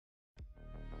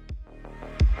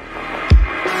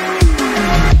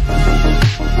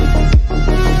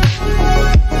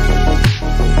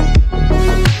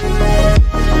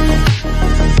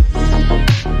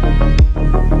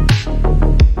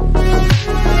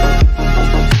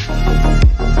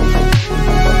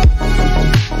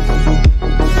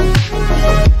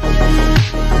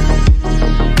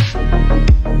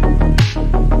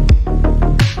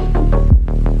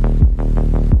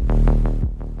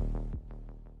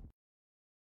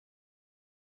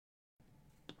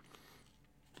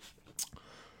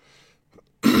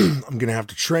I'm going to have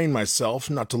to train myself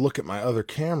not to look at my other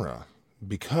camera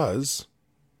because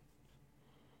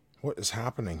what is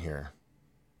happening here?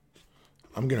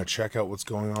 I'm going to check out what's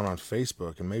going on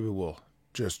Facebook and maybe we'll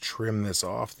just trim this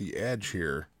off the edge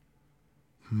here.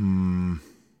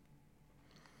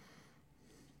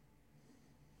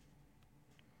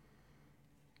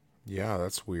 Yeah,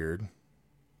 that's weird.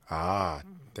 Ah,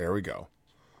 there we go.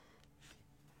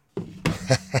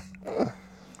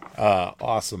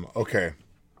 Awesome. Okay.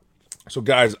 So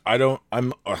guys, I'm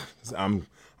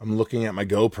looking at my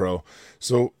GoPro.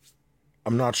 So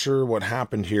I'm not sure what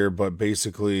happened here, but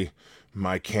basically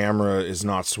my camera is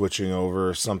not switching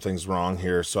over. Something's wrong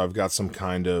here. So I've got some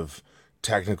kind of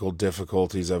technical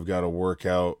difficulties I've got to work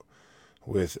out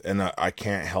with, and I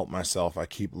can't help myself. I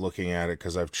keep looking at it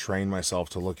because I've trained myself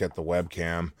to look at the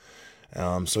webcam.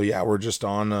 So yeah, we're just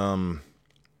on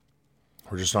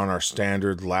our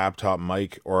standard laptop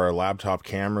mic or our laptop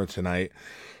camera tonight.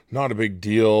 Not a big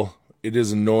deal. It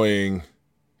is annoying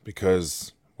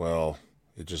because, well,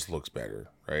 it just looks better,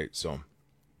 right? So,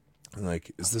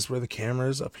 like, is this where the camera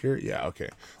is up here? Yeah, okay.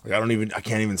 Like, I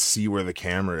can't even see where the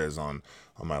camera is on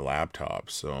my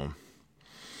laptop. So,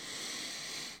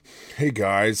 hey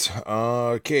guys.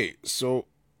 Okay, so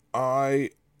I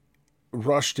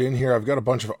rushed in here. I've got a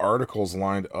bunch of articles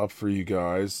lined up for you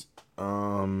guys.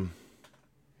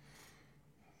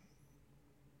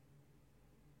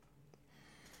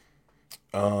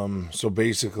 So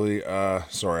basically,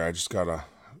 sorry, I just got a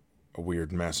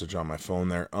weird message on my phone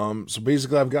there. So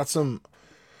basically I've got some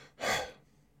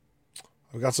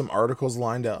articles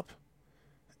lined up,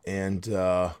 and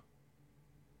I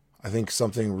think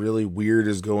something really weird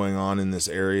is going on in this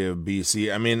area of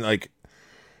BC. I mean, like,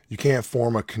 you can't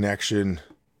form a connection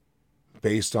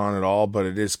based on it all, but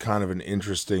it is kind of an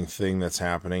interesting thing that's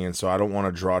happening, and so I don't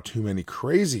want to draw too many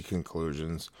crazy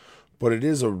conclusions, but it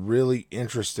is a really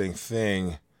interesting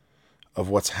thing of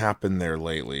what's happened there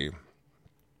lately.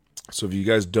 So if you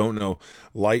guys don't know,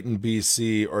 Lytton,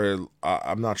 BC, or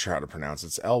I'm not sure how to pronounce it.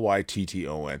 It's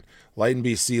Lytton. Lytton,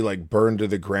 BC, like, burned to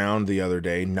the ground the other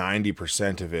day,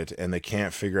 90% of it, and they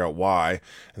can't figure out why.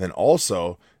 And then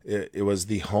also, it was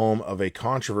the home of a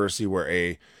controversy where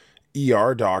a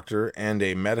ER doctor and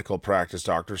a medical practice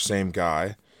doctor, same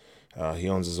guy, he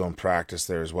owns his own practice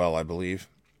there as well, I believe.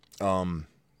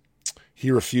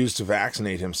 He refused to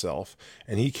vaccinate himself,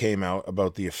 and he came out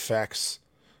about the effects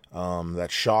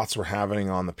that shots were having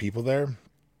on the people there.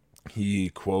 He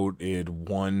quoted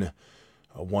one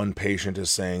patient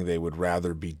as saying they would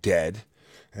rather be dead,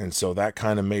 and so that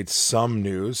kind of made some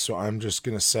news. So I'm just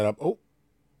going to set up. Oh,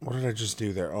 what did I just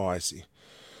do there? Oh, I see.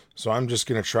 So I'm just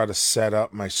going to try to set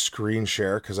up my screen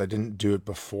share because I didn't do it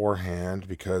beforehand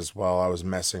because while I was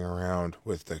messing around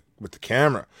with the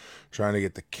camera, trying to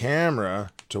get the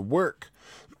camera to work.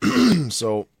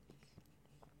 So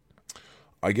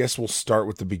I guess we'll start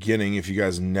with the beginning if you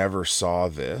guys never saw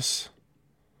this.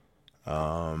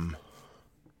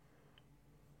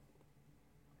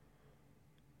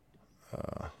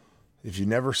 If you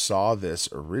never saw this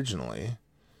originally,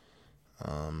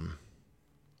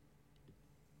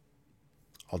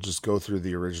 I'll just go through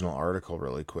the original article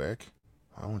really quick.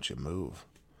 Why won't you move?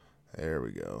 There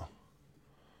we go.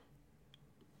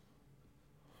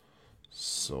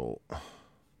 So,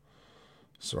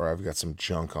 sorry, I've got some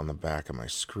junk on the back of my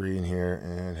screen here,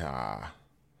 and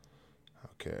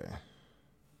okay.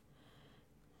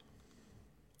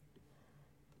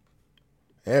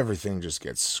 Everything just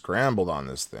gets scrambled on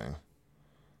this thing.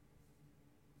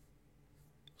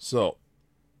 So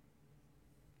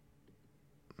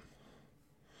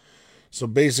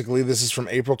basically, this is from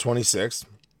April 26th.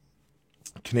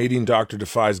 Canadian doctor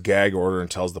defies gag order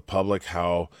and tells the public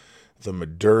how the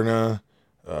Moderna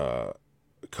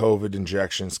COVID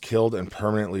injections killed and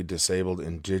permanently disabled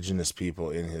Indigenous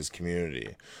people in his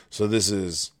community. So this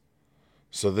is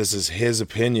his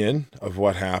opinion of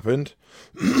what happened.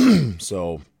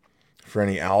 So for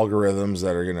any algorithms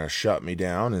that are going to shut me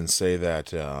down and say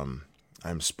that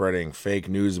I'm spreading fake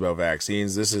news about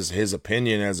vaccines, this is his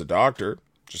opinion as a doctor.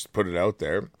 Just put it out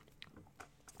there.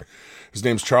 His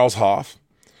name's Charles Hoff.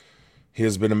 He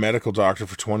has been a medical doctor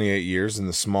for 28 years in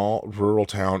the small rural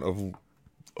town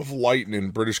of Lytton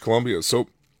in British Columbia. So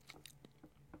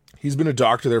he's been a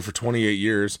doctor there for 28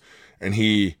 years, and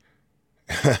he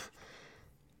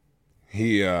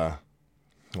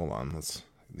hold on, that's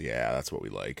what we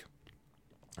like.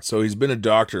 So he's been a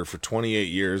doctor for 28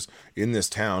 years in this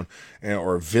town,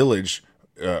 or village,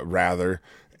 rather,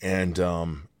 and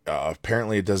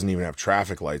apparently it doesn't even have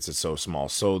traffic lights. It's so small.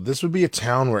 So this would be a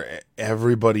town where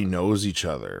everybody knows each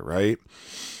other, right?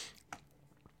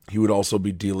 He would also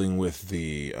be dealing with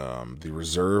the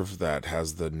reserve that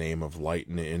has the name of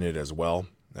Lighton in it as well.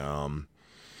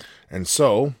 And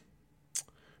so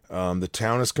the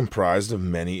town is comprised of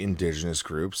many indigenous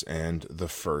groups and the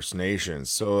First Nations.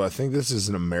 So I think this is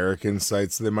an American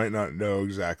site, so they might not know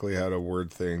exactly how to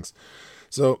word things.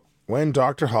 So when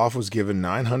Dr. Hoff was given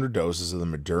 900 doses of the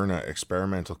Moderna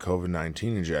experimental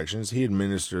COVID-19 injections, he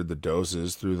administered the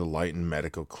doses through the Lighton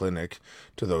Medical Clinic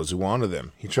to those who wanted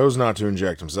them. He chose not to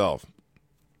inject himself.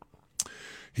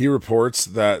 He reports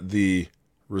that the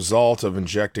result of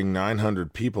injecting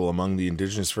 900 people among the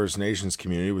Indigenous First Nations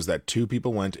community was that 2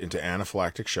 people went into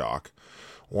anaphylactic shock,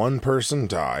 1 person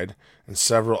died, and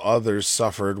several others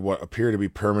suffered what appear to be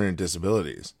permanent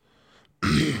disabilities.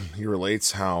 He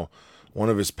relates how one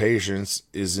of his patients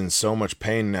is in so much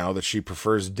pain now that she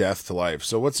prefers death to life.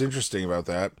 So what's interesting about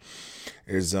that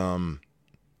is I'm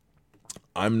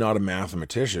not a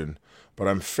mathematician, but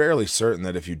I'm fairly certain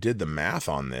that if you did the math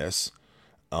on this,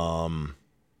 I'm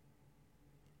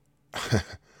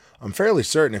fairly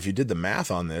certain if you did the math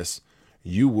on this,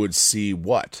 you would see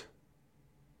what?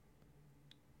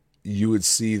 You would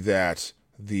see that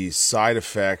the side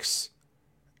effects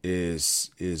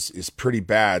is pretty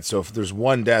bad. So if there's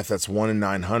 1 death, that's 1 in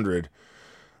 900.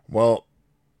 Well,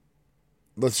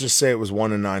 let's just say it was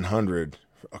 1 in 900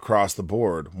 across the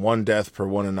board. 1 death per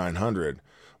 1 in 900.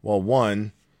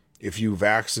 Well, if you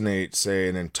vaccinate, say,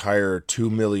 an entire 2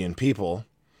 million people,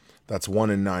 that's 1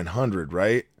 in 900,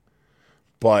 right?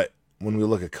 But when we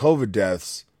look at COVID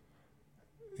deaths,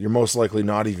 you're most likely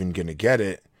not even going to get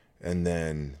it. And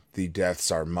then the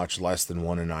deaths are much less than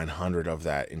 1 in 900 of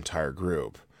that entire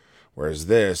group. Whereas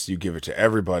this, you give it to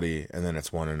everybody, and then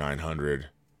it's 1 in 900,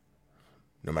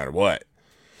 no matter what.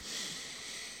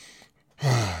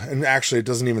 And actually, it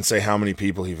doesn't even say how many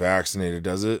people he vaccinated,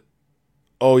 does it?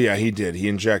 Oh, yeah, he did. He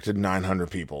injected 900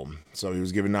 people. So he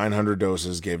was given 900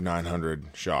 doses, gave 900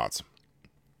 shots.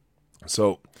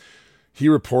 So he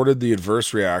reported the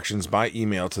adverse reactions by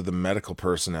email to the medical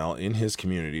personnel in his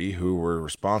community who were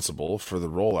responsible for the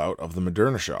rollout of the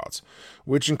Moderna shots,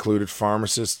 which included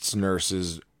pharmacists,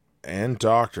 nurses, and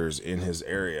doctors in his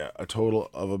area, a total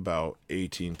of about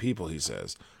 18 people, he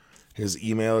says. His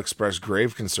email expressed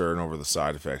grave concern over the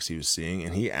side effects he was seeing,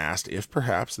 and he asked if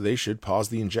perhaps they should pause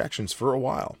the injections for a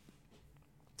while.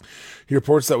 He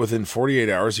reports that within 48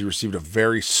 hours he received a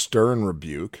very stern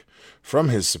rebuke from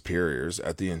his superiors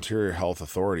at the Interior Health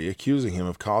Authority accusing him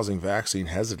of causing vaccine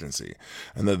hesitancy,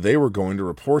 and that they were going to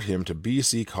report him to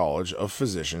BC College of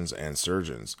Physicians and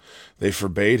Surgeons. They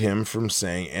forbade him from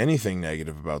saying anything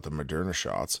negative about the Moderna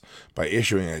shots by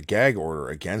issuing a gag order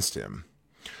against him.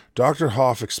 Dr.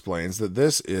 Hoff explains that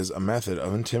this is a method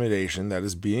of intimidation that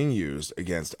is being used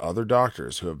against other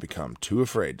doctors who have become too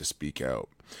afraid to speak out.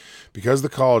 Because the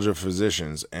College of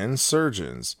Physicians and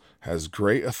Surgeons has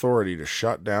great authority to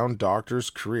shut down doctors'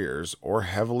 careers or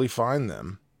heavily fine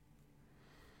them.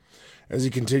 As he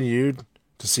continued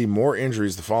to see more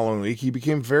injuries the following week, he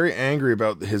became very angry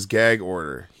about his gag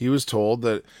order. He was told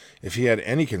that if he had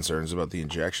any concerns about the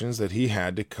injections, that he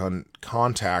had to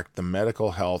contact the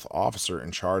medical health officer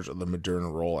in charge of the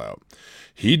Moderna rollout.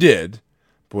 He did,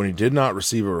 but when he did not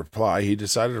receive a reply, he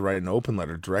decided to write an open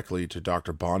letter directly to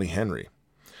Dr. Bonnie Henry.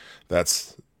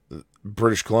 That's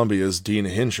British Columbia's Dina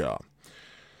Hinshaw.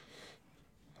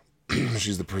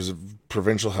 She's the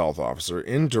provincial health officer,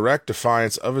 in direct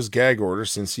defiance of his gag order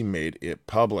since he made it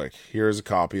public. Here is a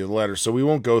copy of the letter. So we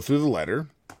won't go through the letter.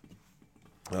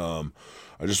 I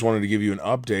just wanted to give you an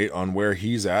update on where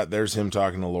he's at. There's him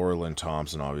talking to Laura Lynn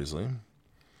Thompson, obviously.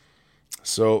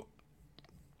 So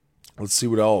let's see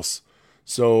what else.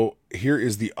 So here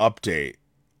is the update.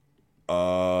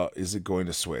 Is it going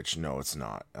to switch? No, it's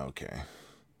not. Okay.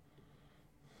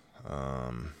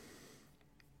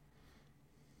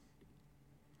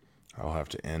 I'll have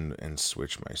to end and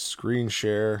switch my screen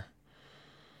share.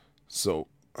 So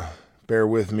bear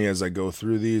with me as I go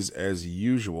through these as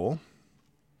usual.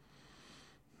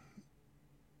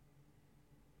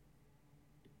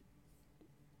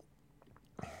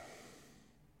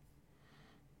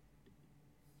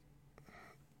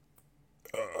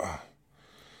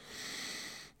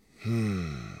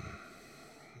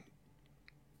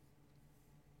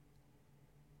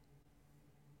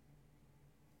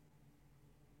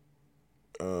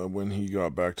 When he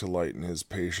got back to Lighton, his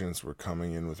patients were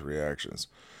coming in with reactions.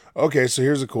 Okay, so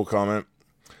here's a cool comment.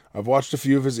 I've watched a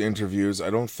few of his interviews. I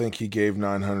don't think he gave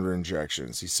 900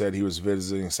 injections. He said he was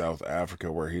visiting South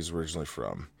Africa, where he's originally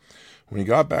from. When he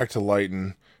got back to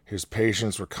Lighton, his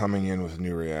patients were coming in with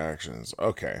new reactions.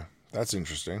 Okay, that's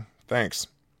interesting. Thanks.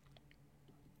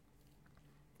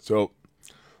 So,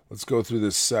 let's go through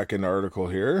this second article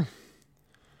here.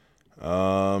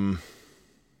 Um,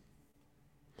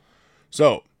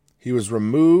 so he was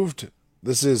removed.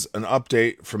 This is an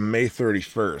update from May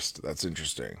 31st. That's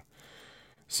interesting.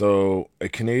 So, a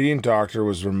Canadian doctor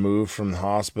was removed from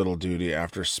hospital duty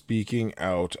after speaking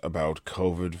out about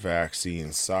COVID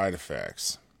vaccine side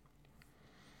effects.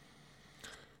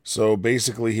 So,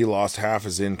 basically, he lost half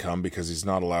his income because he's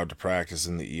not allowed to practice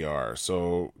in the ER.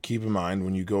 So, keep in mind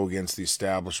when you go against the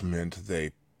establishment,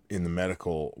 in the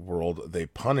medical world, they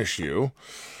punish you.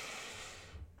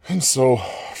 And so,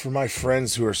 for my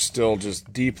friends who are still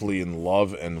just deeply in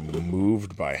love and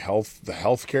moved by the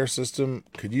healthcare system,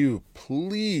 could you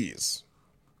please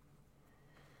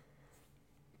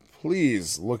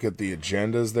look at the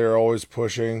agendas they're always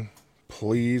pushing?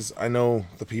 Please. I know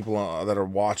the people that are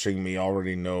watching me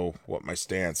already know what my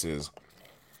stance is.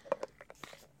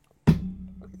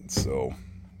 So,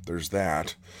 there's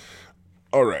that.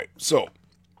 All right. So,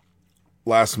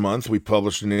 last month, we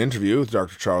published an interview with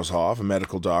Dr. Charles Hoff, a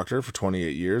medical doctor for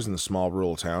 28 years in the small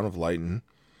rural town of Lytton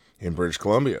in British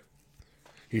Columbia.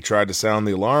 He tried to sound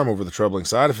the alarm over the troubling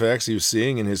side effects he was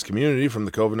seeing in his community from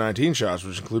the COVID-19 shots,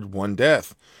 which included one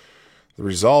death. The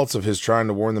results of his trying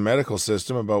to warn the medical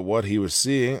system about what he was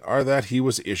seeing are that he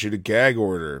was issued a gag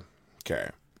order. Okay.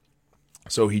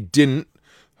 So he didn't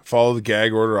follow the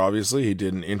gag order, obviously. He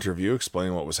did an interview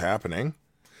explaining what was happening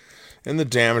and the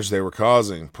damage they were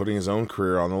causing, putting his own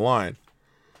career on the line.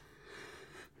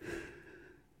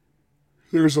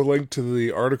 There's a link to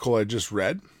the article I just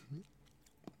read.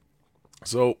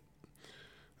 So,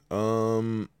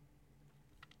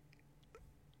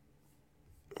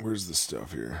 where's the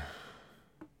stuff here?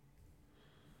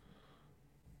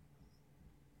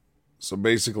 So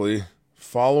basically,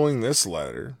 following this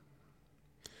letter,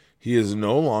 he is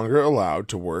no longer allowed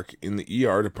to work in the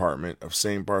ER department of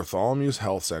St. Bartholomew's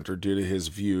Health Center due to his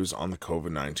views on the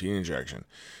COVID-19 injection.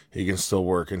 He can still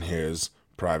work in his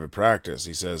private practice.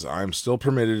 He says, I'm still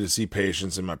permitted to see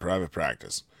patients in my private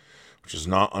practice, which is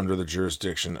not under the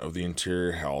jurisdiction of the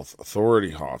Interior Health Authority,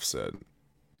 Hoff said.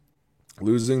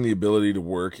 Losing the ability to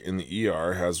work in the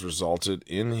ER has resulted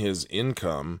in his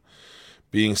income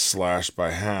being slashed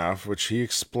by half, which he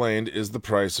explained is the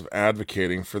price of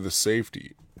advocating for the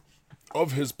safety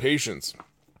of his patients.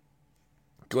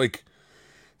 So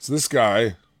this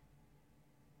guy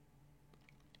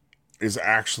is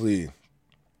actually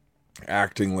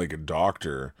acting like a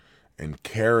doctor and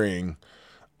caring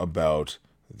about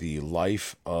the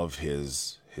life of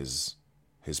his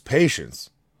patients.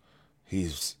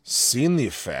 He's seen the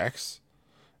effects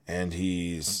and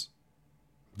he's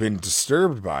been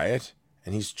disturbed by it,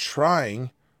 and he's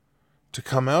trying to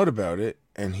come out about it,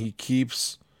 and he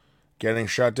keeps getting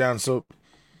shut down. So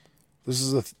this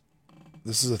is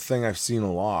a thing I've seen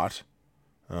a lot.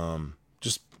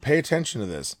 Just pay attention to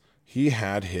this. He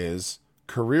had his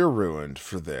career ruined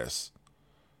for this.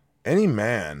 Any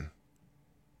man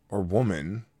or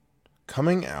woman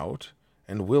coming out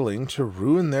and willing to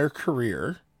ruin their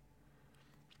career,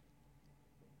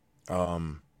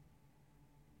 to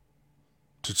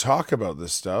talk about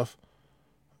this stuff,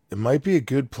 it might be a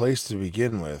good place to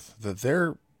begin with. That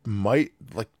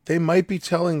they might be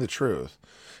telling the truth.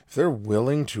 If they're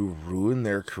willing to ruin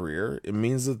their career, it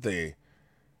means that they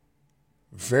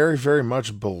very, very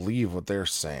much believe what they're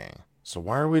saying. So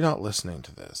why are we not listening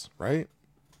to this, right?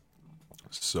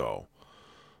 So,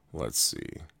 let's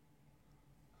see.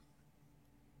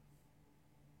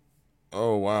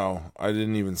 Oh, wow. I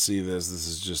didn't even see this. This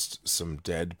is just some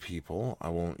dead people. I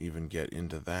won't even get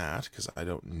into that because I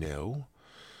don't know.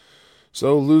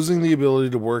 So, losing the ability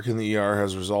to work in the ER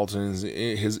has resulted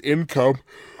in his income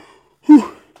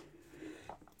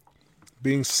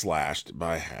being slashed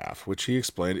by half, which he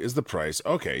explained is the price.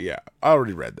 Okay, yeah, I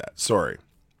already read that. Sorry.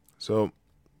 So,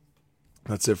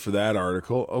 that's it for that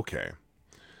article. Okay.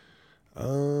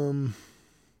 I've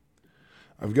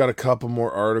got a couple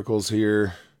more articles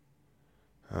here.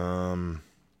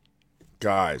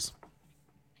 Guys.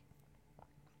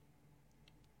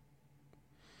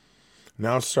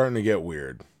 Now it's starting to get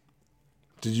weird.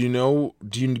 Do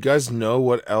you guys know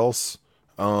what else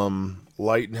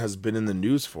Lytton has been in the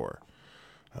news for?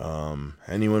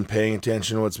 Anyone paying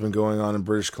attention to what's been going on in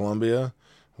British Columbia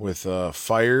with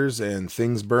fires and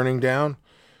things burning down?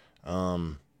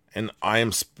 And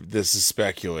this is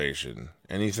speculation.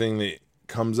 Anything that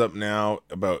comes up now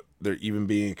about there even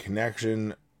being a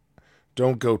connection,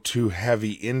 don't go too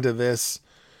heavy into this,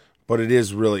 but it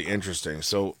is really interesting.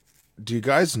 So, do you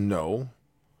guys know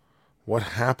what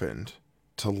happened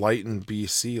to Lytton,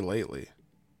 BC lately?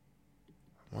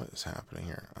 What is happening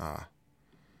here?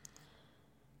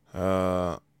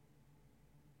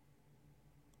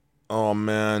 Oh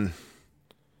man.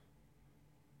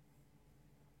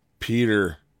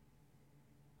 Peter,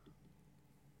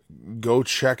 go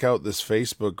check out this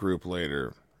Facebook group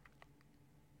later.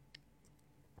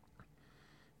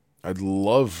 I'd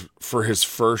love for his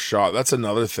first shot. That's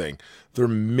another thing. They're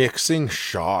mixing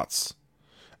shots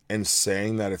and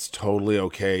saying that it's totally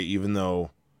okay, even though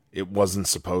it wasn't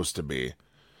supposed to be.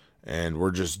 And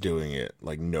we're just doing it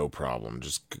like no problem.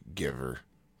 Just give her.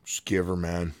 Just give her,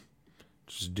 man.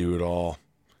 Just do it all.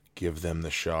 Give them the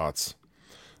shots.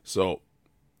 So,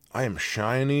 I am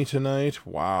shiny tonight.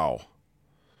 Wow.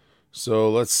 So,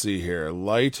 let's see here.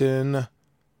 Lighten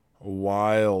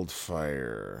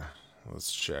Wildfire.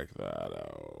 Let's check that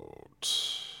out.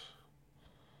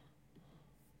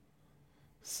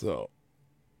 So,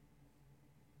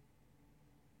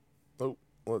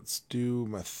 let's do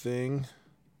my thing.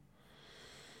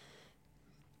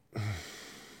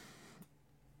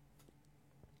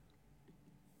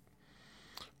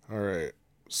 All right.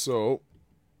 So,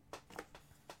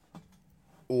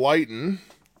 lighten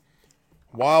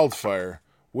Wildfire.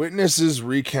 Witnesses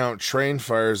recount train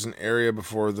fires in area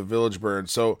before the village burned.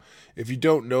 So, if you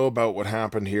don't know about what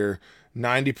happened here,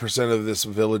 90% of this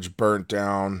village burnt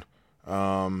down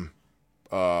right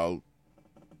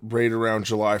around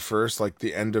July 1st, like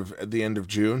the end of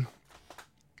June.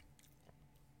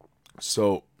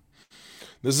 So,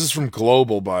 this is from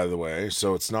Global, by the way,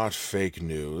 so it's not fake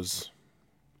news.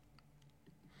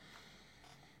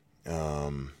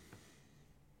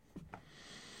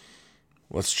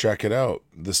 Let's check it out.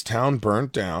 This town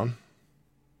burnt down.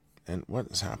 And what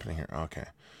is happening here? Okay.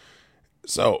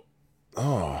 So,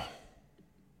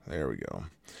 there we go.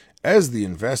 As the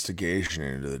investigation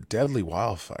into the deadly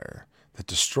wildfire that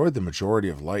destroyed the majority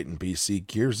of Lighton, BC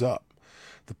gears up,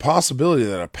 the possibility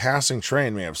that a passing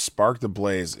train may have sparked the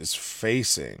blaze is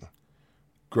facing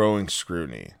growing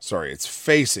scrutiny. It's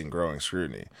facing growing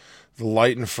scrutiny. The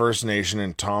Lighton First Nation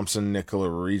and Thompson-Nicola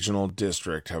Regional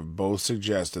District have both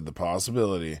suggested the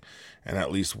possibility, and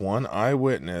at least one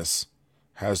eyewitness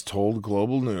has told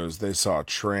Global News they saw a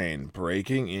train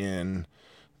breaking in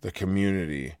the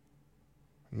community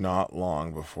not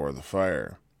long before the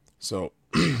fire. So,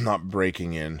 not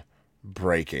breaking in,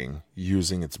 braking,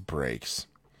 using its brakes.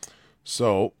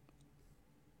 So,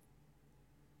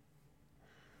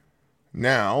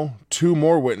 now, 2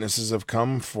 more witnesses have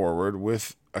come forward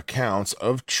with accounts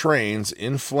of trains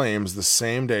in flames the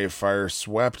same day fire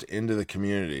swept into the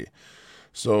community.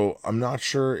 So I'm not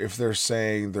sure if they're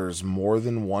saying there's more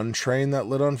than one train that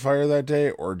lit on fire that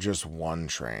day or just one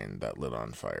train that lit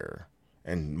on fire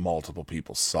and multiple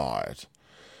people saw it.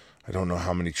 I don't know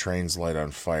how many trains light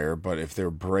on fire, but if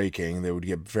they're breaking, they would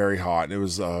get very hot. And it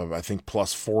was, I think,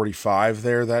 plus 45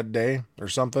 there that day or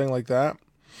something like that.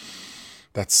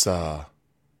 That's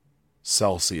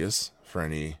Celsius for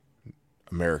any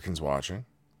Americans watching.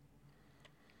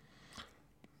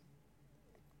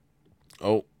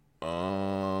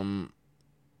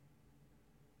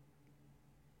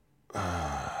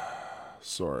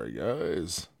 Sorry,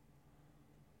 guys.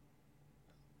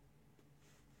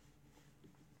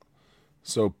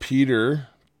 So Peter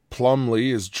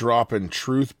Plumley is dropping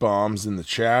truth bombs in the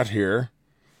chat here.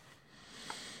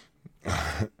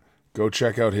 Go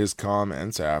check out his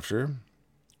comments after.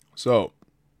 So,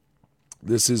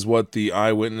 this is what the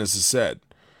eyewitnesses said.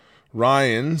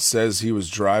 Ryan says he was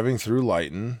driving through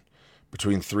Lighton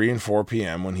between 3 and 4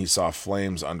 p.m. when he saw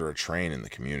flames under a train in the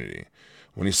community.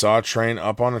 When he saw a train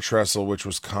up on a trestle, which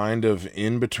was kind of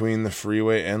in between the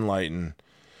freeway and Lighton,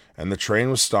 and the train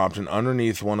was stopped and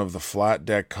underneath one of the flat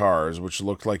deck cars, which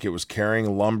looked like it was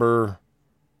carrying lumber,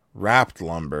 wrapped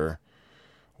lumber,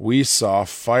 we saw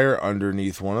fire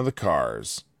underneath one of the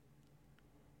cars.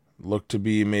 Looked to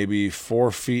be maybe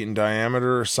 4 feet in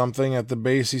diameter or something at the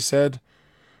base, he said.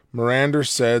 Mirander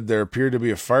said there appeared to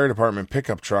be a fire department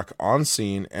pickup truck on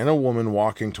scene and a woman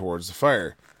walking towards the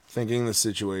fire. Thinking the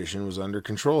situation was under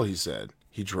control, he said.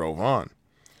 He drove on.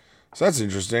 So that's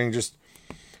interesting. Just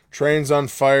trains on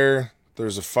fire.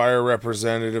 There's a fire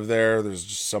representative there. There's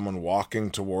just someone walking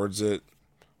towards it.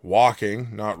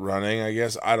 Walking, not running, I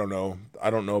guess. I don't know.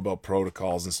 I don't know about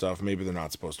protocols and stuff. Maybe they're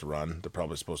not supposed to run. They're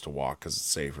probably supposed to walk because it's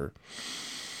safer.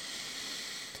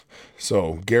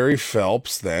 So, Gary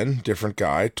Phelps, then, different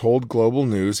guy, told Global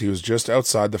News he was just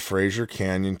outside the Fraser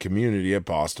Canyon community at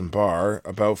Boston Bar,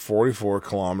 about 44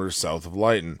 kilometers south of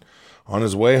Lighton, on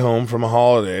his way home from a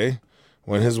holiday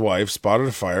when his wife spotted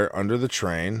a fire under the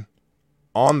train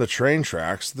on the train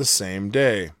tracks the same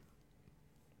day.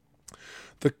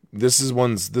 This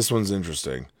one's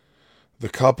interesting. The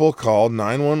couple called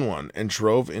 911 and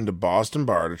drove into Boston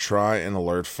Bar to try and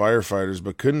alert firefighters,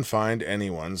 but couldn't find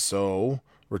anyone, so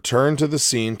returned to the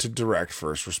scene to direct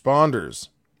first responders.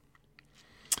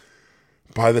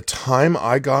 By the time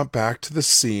I got back to the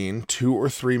scene 2 or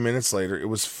 3 minutes later, it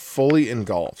was fully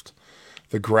engulfed.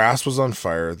 The grass was on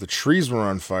fire, the trees were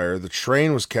on fire, the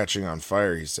train was catching on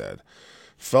fire, he said.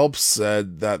 Phelps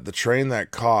said that the train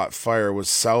that caught fire was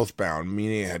southbound,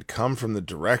 meaning it had come from the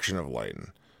direction of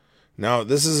Lytton. Now,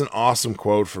 this is an awesome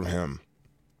quote from him.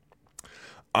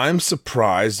 I'm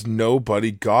surprised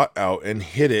nobody got out and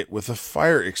hit it with a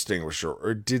fire extinguisher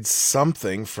or did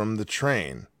something from the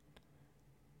train.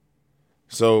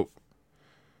 So,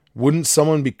 wouldn't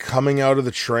someone be coming out of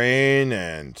the train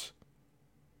and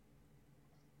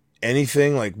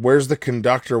anything? Like, where's the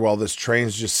conductor while this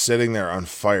train's just sitting there on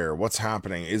fire? What's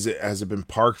happening? Has it been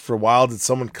parked for a while? Did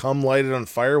someone come light it on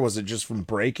fire? Was it just from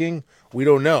braking? We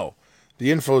don't know. The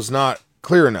info's not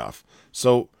clear enough.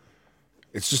 So,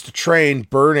 it's just a train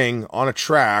burning on a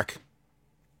track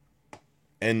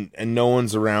and no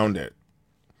one's around it.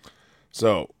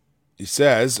 So, he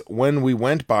says, when we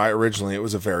went by originally, it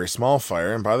was a very small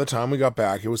fire, and by the time we got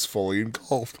back, it was fully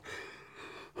engulfed.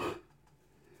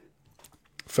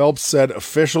 Phelps said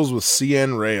officials with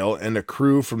CN Rail and a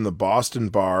crew from the Boston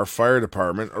Bar Fire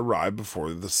Department arrived before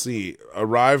he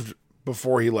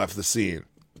left the scene.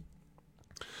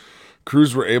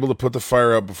 Crews were able to put the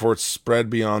fire out before it spread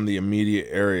beyond the immediate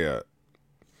area.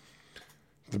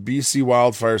 The BC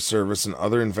Wildfire Service and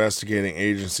other investigating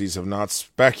agencies have not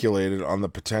speculated on the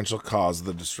potential cause of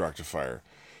the destructive fire.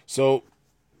 So,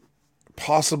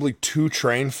 possibly 2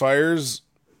 train fires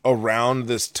around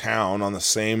this town on the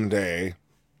same day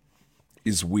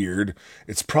is weird.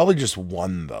 It's probably just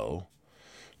one, though.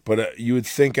 But you would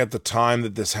think at the time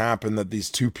that this happened that these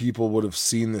 2 people would have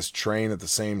seen this train at the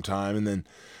same time, and then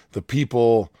the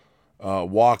people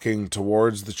walking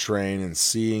towards the train and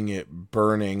seeing it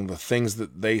burning, the things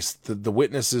that the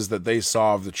witnesses that they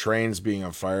saw of the trains being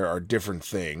on fire are different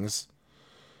things.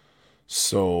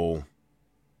 So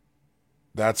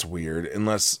that's weird,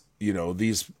 unless, you know,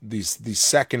 these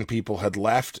second people had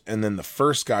left and then the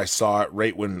first guy saw it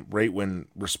right when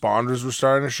responders were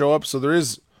starting to show up. So there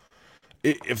is,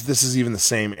 if this is even the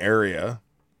same area.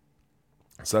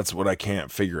 So that's what I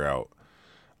can't figure out.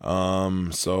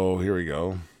 So here we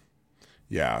go.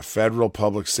 Yeah, Federal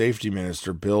Public Safety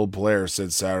Minister Bill Blair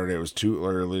said Saturday it was too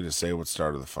early to say what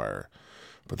started the fire,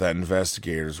 but that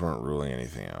investigators weren't ruling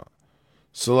anything out.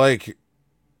 So, like,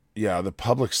 yeah, the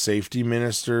Public Safety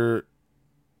Minister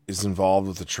is involved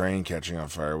with the train catching on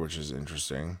fire, which is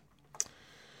interesting.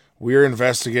 We are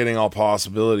investigating all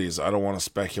possibilities. I don't want to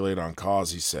speculate on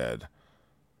cause, he said.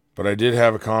 But I did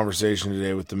have a conversation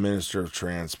today with the Minister of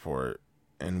Transport,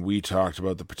 and we talked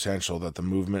about the potential that the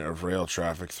movement of rail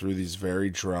traffic through these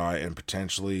very dry and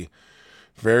potentially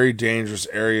very dangerous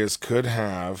areas could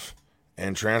have,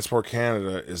 and Transport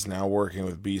Canada is now working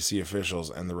with BC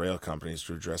officials and the rail companies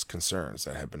to address concerns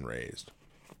that have been raised.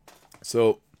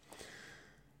 So,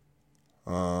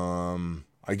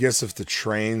 I guess if the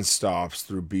train stops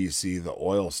through BC, the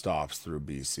oil stops through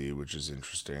BC, which is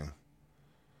interesting.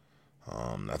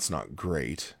 That's not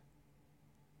great.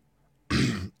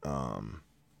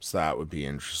 So that would be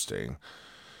interesting.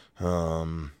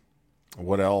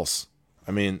 What else?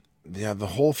 I mean, yeah, the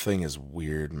whole thing is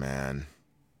weird, man.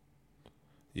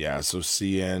 Yeah, so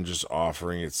CN just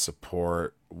offering its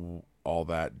support, all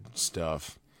that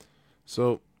stuff.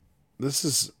 So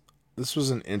this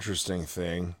was an interesting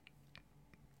thing.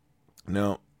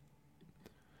 Now,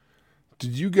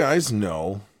 did you guys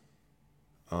know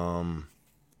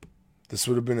this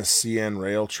would have been a CN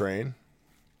rail train?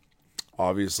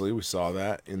 Obviously, we saw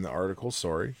that in the article.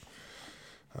 Sorry.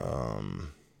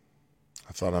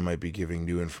 I thought I might be giving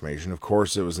new information. Of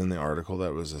course, it was in the article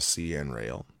that was a CN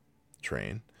rail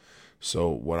train. So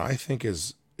what I think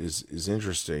is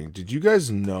interesting, did you guys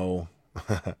know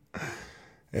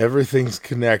everything's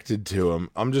connected to him?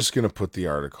 I'm just going to put the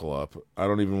article up. I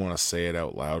don't even want to say it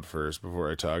out loud first before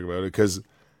I talk about it, because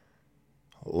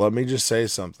let me just say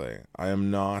something. I am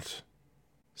not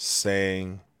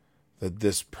saying that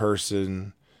this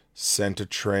person sent a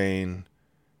train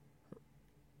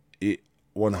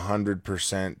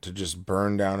 100% to just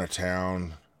burn down a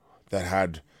town that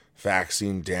had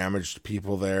vaccine damaged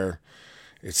people there.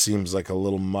 It seems like a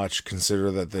little much,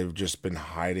 consider that they've just been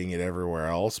hiding it everywhere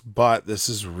else. But this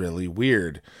is really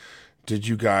weird. Do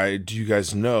you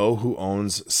guys know who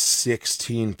owns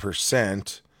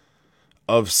 16%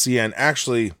 of CN?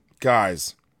 Actually,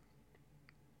 guys,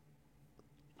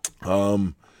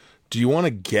 do you want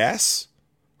to guess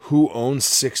who owns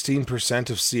 16%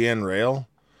 of CN Rail?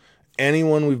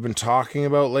 Anyone we've been talking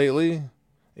about lately?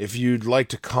 If you'd like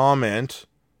to comment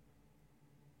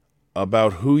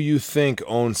about who you think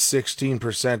owns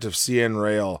 16% of CN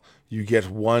Rail, you get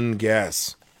one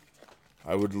guess.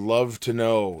 I would love to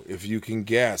know if you can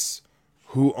guess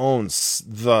who owns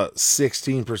the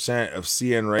 16% of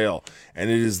CN Rail, and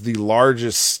it is the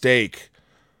largest stake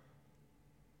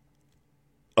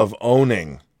of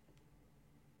owning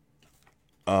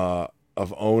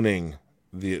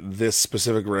this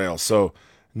specific rail. So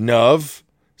Nuv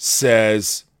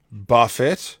says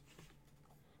Buffett.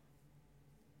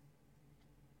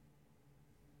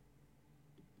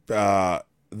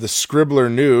 The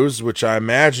Scribbler News, which I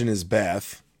imagine is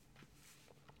Beth,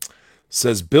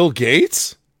 says Bill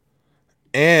Gates,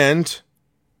 and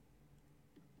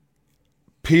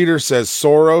Peter says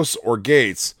Soros or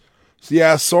Gates. So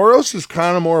yeah, Soros is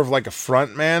kind of more of like a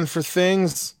front man for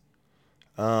things.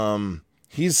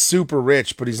 He's super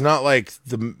rich, but he's not like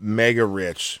the mega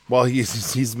rich. Well,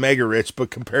 he's mega rich,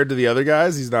 but compared to the other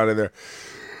guys, he's not in there.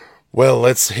 Well,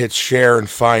 let's hit share and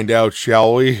find out,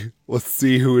 shall we? Let's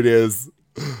see who it is.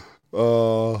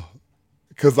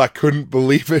 Because I couldn't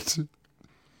believe it.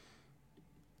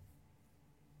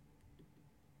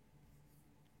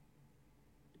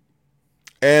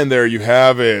 And there you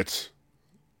have it.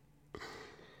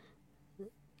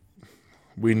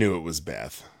 We knew it was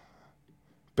Beth.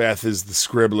 Beth is the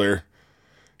Scribbler.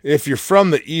 If you're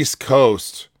from the East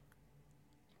Coast,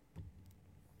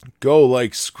 go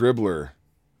like Scribbler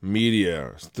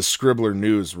Media, the Scribbler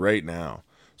News right now.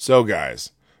 So,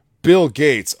 guys, Bill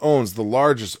Gates owns the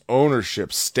largest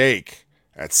ownership stake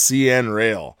at CN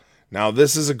Rail. Now,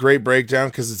 this is a great breakdown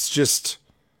because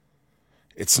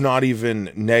it's not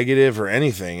even negative or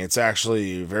anything. It's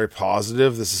actually very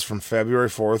positive. This is from February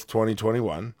 4th,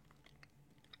 2021.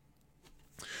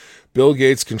 Bill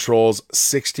Gates controls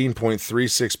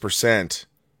 16.36%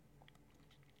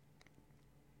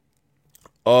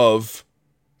 of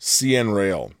CN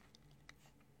Rail.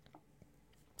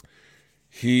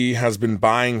 He has been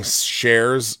buying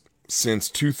shares since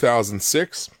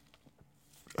 2006,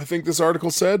 I think this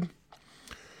article said.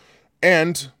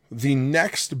 And the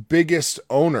next biggest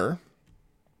owner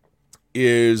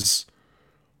is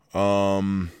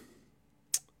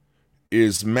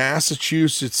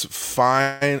Massachusetts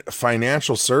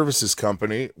Financial Services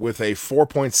Company with a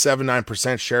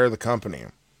 4.79% share of the company.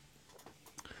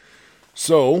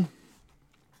 So,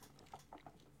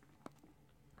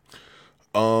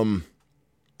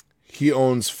 he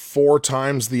owns 4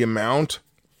 times the amount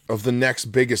of the next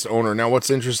biggest owner. Now,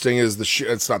 what's interesting is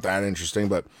it's not that interesting,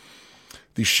 but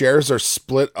the shares are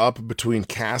split up between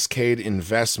Cascade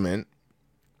Investment.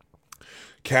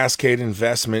 Cascade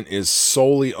Investment is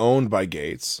solely owned by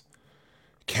Gates.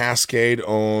 Cascade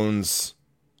owns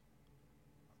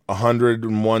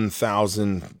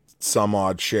 101,000 some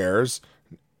odd shares,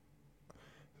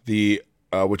 which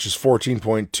is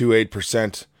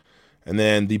 14.28%. And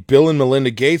then the Bill and Melinda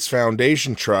Gates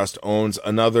Foundation Trust owns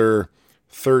another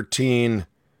 13.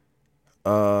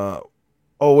 What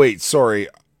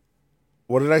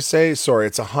did I say? Sorry,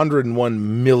 it's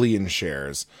 101 million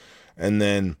shares. And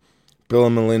then Bill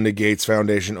and Melinda Gates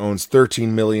Foundation owns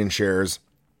 13 million shares,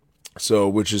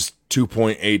 which is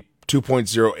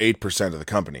 2.08% of the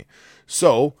company.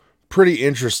 So, pretty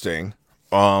interesting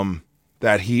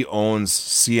that he owns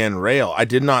CN Rail. I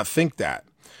did not think that.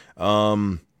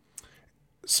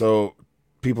 So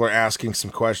people are asking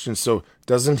some questions. So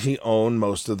doesn't he own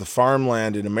most of the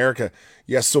farmland in America?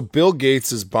 Yes. So Bill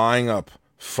Gates is buying up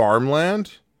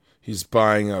farmland. He's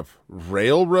buying up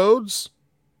railroads.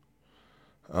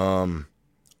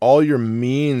 All your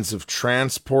means of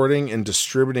transporting and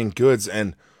distributing goods.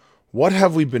 And what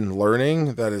have we been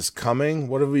learning that is coming?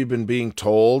 What have we been being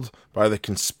told by the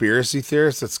conspiracy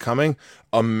theorists that's coming?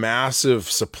 A massive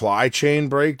supply chain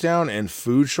breakdown and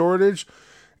food shortage.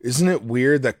 Isn't it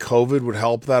weird that COVID would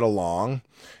help that along?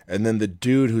 And then the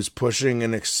dude who's pushing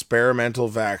an experimental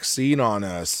vaccine on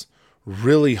us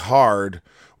really hard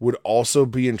would also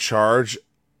be in charge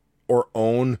or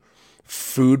own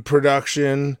food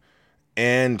production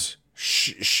and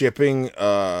shipping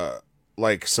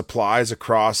like supplies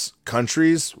across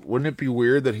countries. Wouldn't it be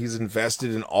weird that he's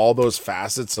invested in all those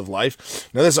facets of life?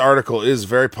 Now, this article is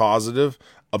very positive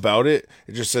about it.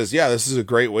 It just says, yeah, this is a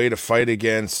great way to fight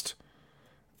against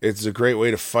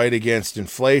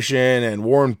inflation. And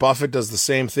Warren Buffett does the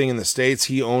same thing in the States.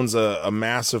 He owns a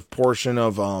massive portion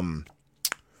of a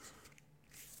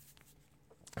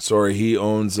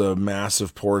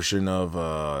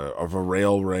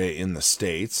railway in the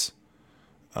States.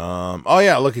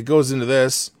 It goes into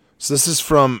this. So this is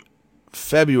from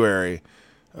February.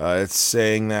 It's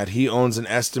saying that he owns an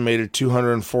estimated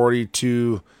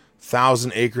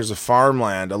 242,000 acres of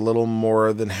farmland. A little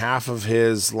more than half of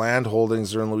his land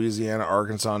holdings are in Louisiana,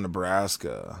 Arkansas, and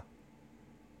Nebraska.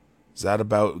 Is that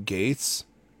about Gates?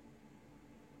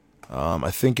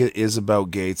 I think it is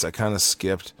about Gates. I kind of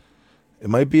skipped. It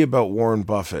might be about Warren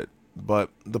Buffett. But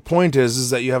the point is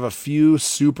that you have a few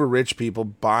super rich people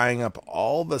buying up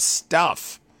all the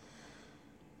stuff.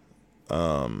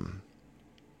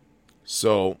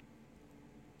 So,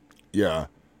 yeah.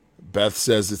 Beth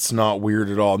says it's not weird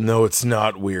at all. No, it's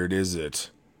not weird, is it?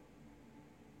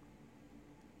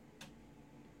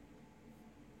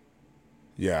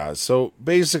 Yeah, so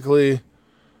basically,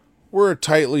 we're a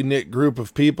tightly knit group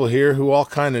of people here who all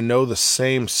kind of know the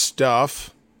same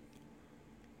stuff.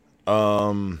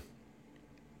 Look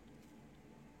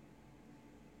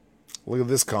at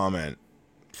this comment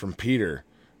from Peter.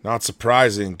 Not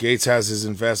surprising. Gates has his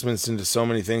investments into so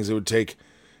many things it would take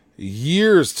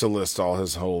years to list all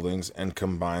his holdings and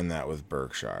combine that with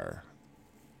Berkshire.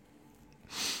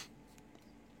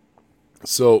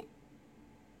 So,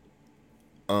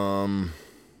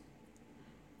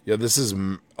 yeah, this is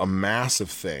a massive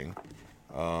thing.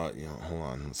 Hold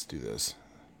on, let's do this.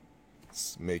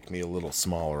 Let's make me a little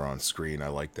smaller on screen. I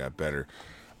like that better.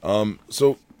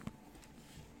 So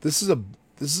this is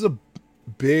a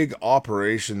big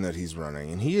operation that he's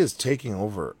running, and he is taking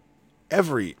over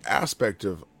every aspect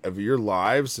of your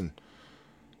lives,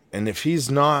 and if he's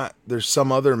not, there's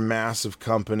some other massive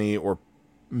company or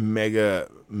mega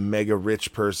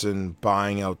rich person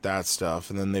buying out that stuff,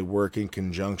 and then they work in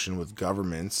conjunction with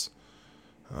governments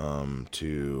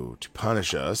to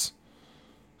punish us,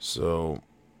 so,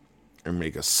 and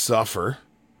make us suffer.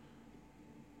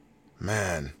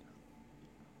 Man,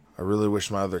 I really wish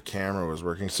my other camera was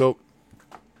working. So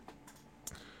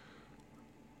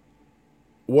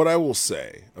what I will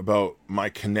say about my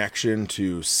connection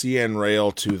to CN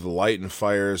Rail, to the light and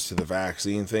fires, to the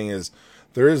vaccine thing is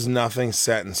there is nothing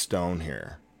set in stone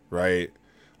here, right?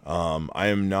 I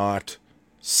am not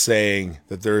saying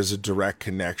that there is a direct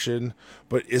connection,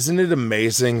 but isn't it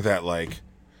amazing that like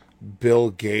Bill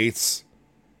Gates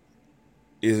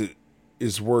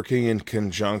is working in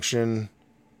conjunction?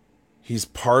 He's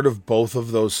part of both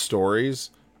of those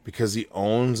stories because he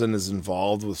owns and is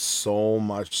involved with so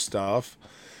much stuff.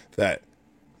 That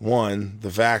one, the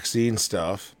vaccine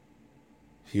stuff,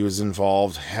 he was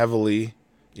involved heavily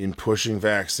in pushing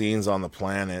vaccines on the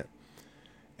planet,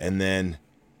 and then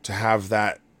to have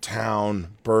that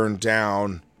town burned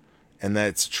down, and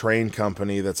that's a train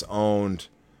company that's owned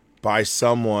by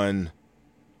someone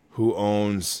who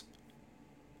owns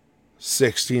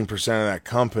 16% of that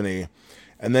company,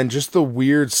 and then just the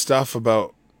weird stuff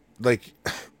about like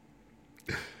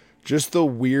just the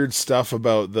weird stuff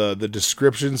about the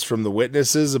descriptions from the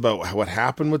witnesses about what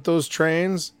happened with those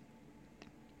trains,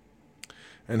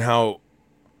 and how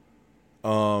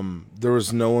there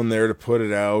was no one there to put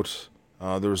it out.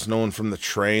 There was no one from the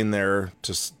train there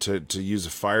to use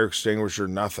a fire extinguisher,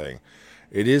 nothing.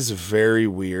 It is very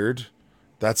weird.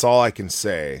 That's all I can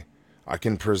say. I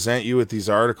can present you with these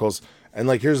articles, and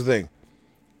like, here's the thing.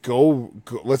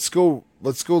 Let's go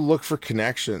look for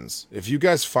connections. If you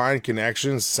guys find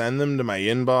connections, send them to my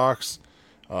inbox.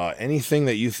 Anything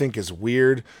that you think is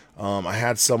weird. I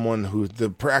had someone who,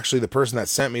 the person that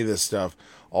sent me this stuff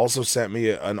also sent me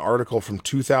an article from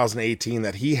 2018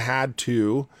 that he had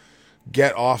to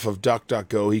get off of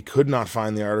DuckDuckGo. He could not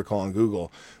find the article on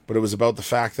Google, but it was about the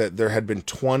fact that there had been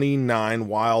 29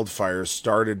 wildfires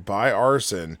started by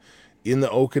arson in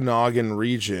the Okanagan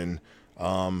region.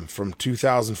 From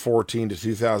 2014 to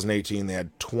 2018, they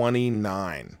had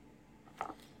 29.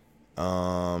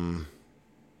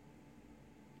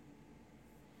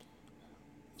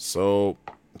 So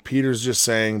Peter's just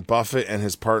saying Buffett and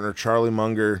his partner Charlie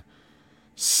Munger,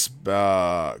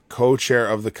 co-chair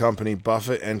of the company,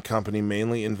 Buffett and company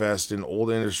mainly invest in old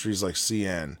industries like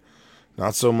CN,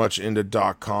 not so much into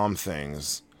 .com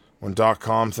things. When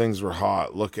 .com things were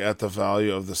hot, look at the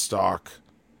value of the stock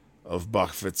of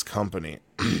Buffett's company.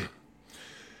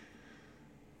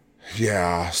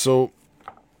 Yeah, so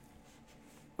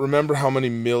remember how many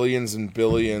millions and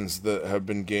billions that have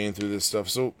been gained through this stuff.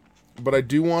 So, but I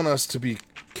do want us to be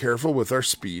careful with our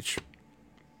speech.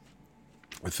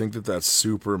 I think that that's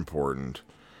super important.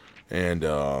 And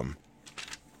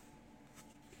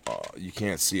you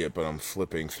can't see it, but I'm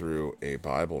flipping through a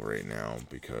Bible right now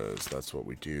because that's what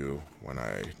we do when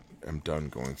I am done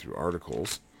going through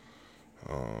articles.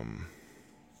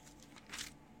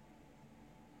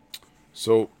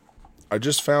 So I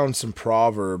just found some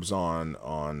proverbs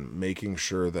on making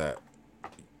sure that,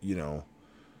 you know,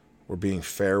 we're being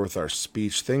fair with our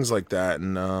speech, things like that.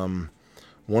 And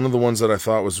one of the ones that I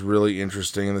thought was really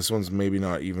interesting, and this one's maybe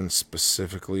not even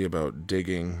specifically about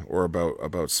digging or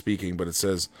about speaking, but it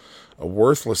says, a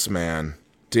worthless man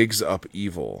digs up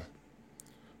evil.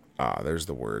 There's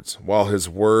the words. While his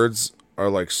words are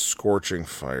like scorching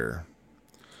fire.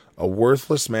 A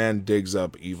worthless man digs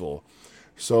up evil.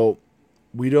 So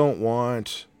we don't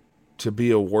want to be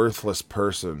a worthless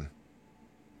person,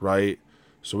 right?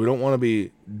 So we don't want to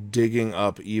be digging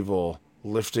up evil,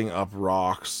 lifting up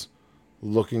rocks,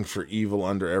 looking for evil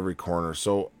under every corner.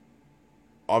 So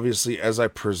obviously, as I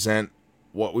present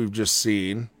what we've just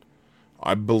seen,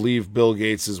 I believe Bill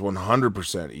Gates is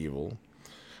 100% evil.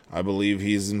 I believe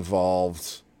he's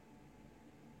involved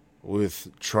with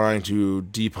trying to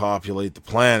depopulate the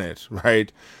planet,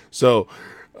 right? So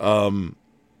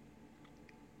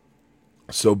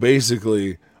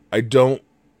basically, I don't,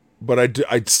 but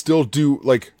I still do,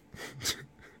 like,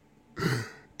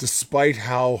 despite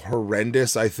how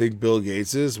horrendous I think Bill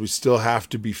Gates is, we still have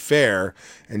to be fair.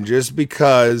 And just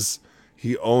because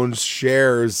he owns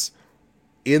shares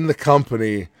in the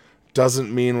company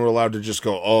doesn't mean we're allowed to just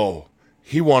go, oh,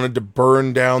 he wanted to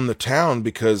burn down the town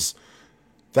because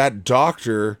that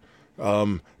doctor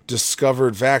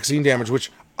discovered vaccine damage,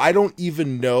 which I don't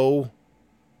even know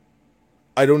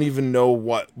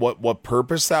what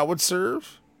purpose that would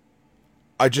serve.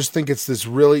 I just think it's there's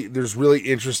really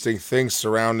interesting things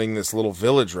surrounding this little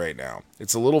village right now.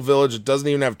 It's a little village. It doesn't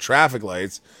even have traffic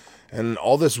lights, and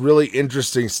all this really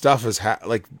interesting stuff has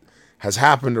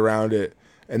happened around it.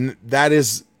 And that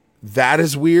is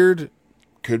weird.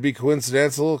 Could be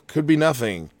coincidental. Could be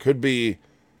nothing. Could be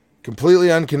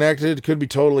completely unconnected. Could be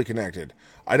totally connected.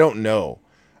 I don't know.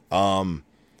 And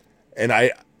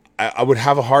I would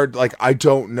have a hard, like, I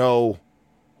don't know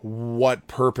what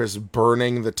purpose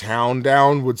burning the town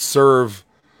down would serve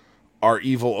our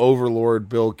evil overlord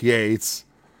Bill Gates.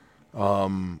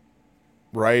 Right?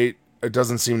 It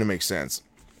doesn't seem to make sense.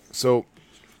 So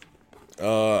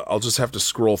I'll just have to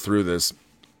scroll through this.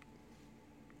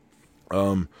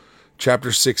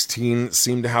 Chapter 16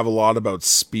 seemed to have a lot about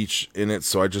speech in it,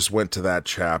 so I just went to that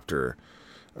chapter.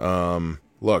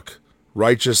 Look,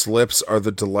 righteous lips are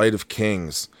the delight of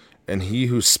kings, and he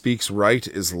who speaks right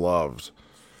is loved.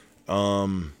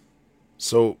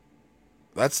 So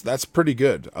that's pretty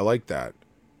good. I like that.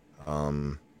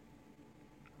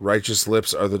 Righteous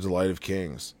lips are the delight of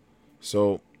kings.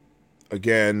 So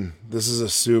again, this is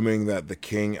assuming that the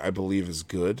king, I believe, is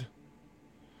good.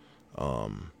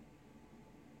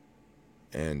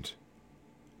 And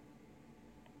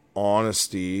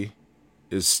honesty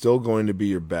is still going to be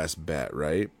your best bet,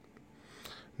 right?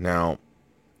 Now,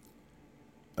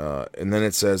 and then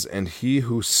it says, and he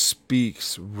who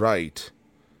speaks right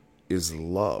is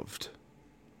loved.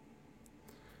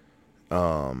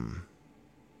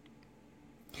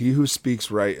 He who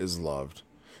speaks right is loved.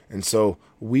 And so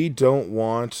we don't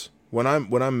want, when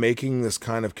I'm making this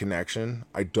kind of connection,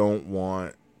 I don't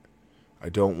want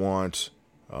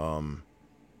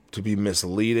to be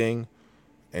misleading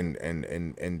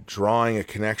and drawing a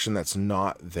connection that's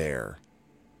not there.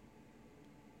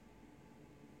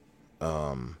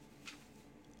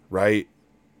 Right?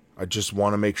 I just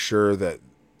want to make sure that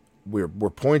we're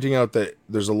pointing out that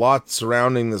there's a lot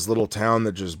surrounding this little town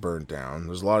that just burnt down.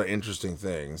 There's a lot of interesting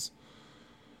things.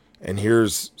 And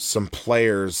here's some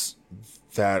players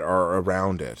that are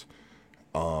around it.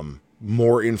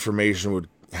 More information would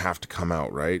have to come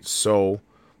out, right? So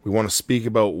we want to speak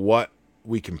about what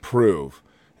we can prove.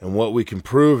 And what we can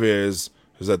prove is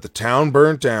that the town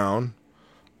burnt down.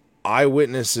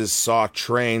 Eyewitnesses saw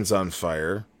trains on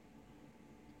fire.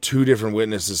 2 different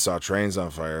witnesses saw trains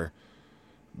on fire.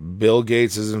 Bill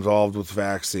Gates is involved with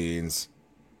vaccines.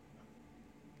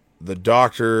 The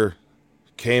doctor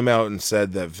came out and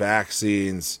said that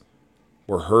vaccines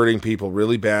were hurting people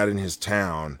really bad in his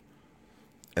town.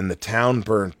 And the town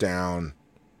burnt down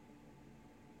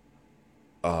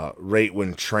right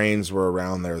when trains were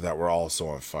around there that were also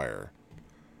on fire.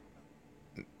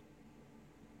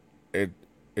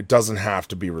 It doesn't have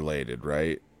to be related,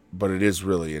 right? But it is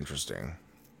really interesting.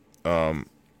 There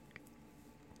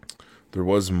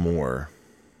was more.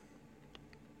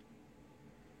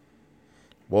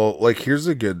 Well, like, here's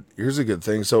a good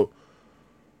thing. So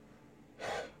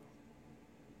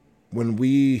when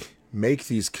we make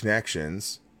these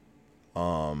connections,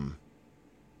 when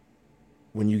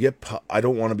you get, I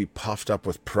don't want to be puffed up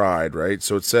with pride, right?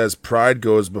 So it says, pride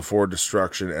goes before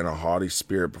destruction and a haughty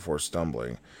spirit before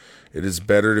stumbling. It is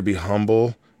better to be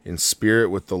humble in spirit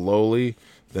with the lowly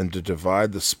than to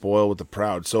divide the spoil with the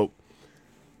proud. So,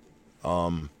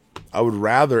 I would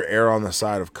rather err on the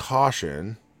side of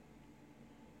caution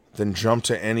than jump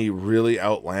to any really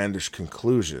outlandish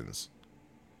conclusions.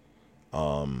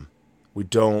 I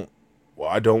don't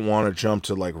want to jump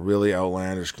to like really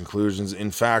outlandish conclusions.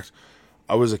 In fact,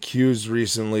 I was accused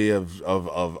recently of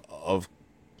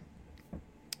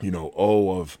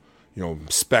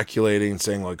speculating and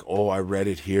saying like, oh, I read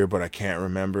it here, but I can't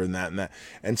remember and that and that.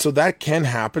 And so that can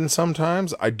happen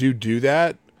sometimes. I do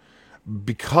that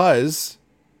because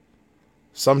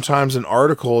sometimes an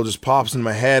article just pops in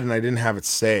my head and I didn't have it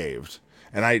saved.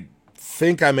 And I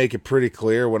think I make it pretty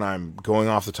clear when I'm going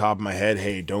off the top of my head,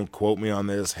 hey, don't quote me on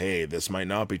this. Hey, this might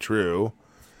not be true.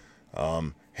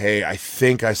 Hey, I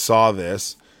think I saw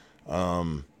this.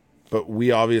 But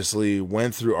we obviously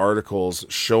went through articles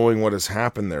showing what has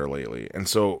happened there lately. And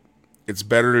so it's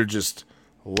better to just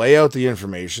lay out the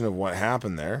information of what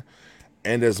happened there.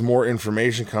 And as more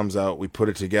information comes out, we put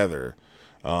it together.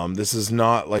 This is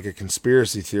not like a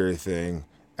conspiracy theory thing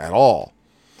at all.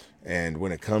 And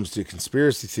when it comes to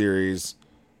conspiracy theories,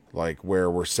 like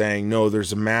where we're saying, no,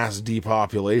 there's a mass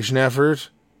depopulation effort,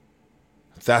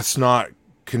 that's not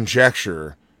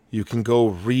conjecture. You can go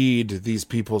read these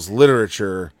people's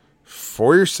literature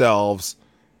for yourselves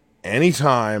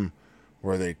anytime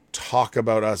where they talk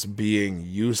about us being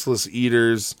useless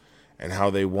eaters and how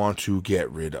they want to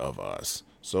get rid of us.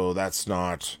 So that's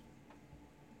not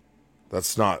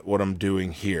what I'm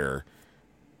doing here.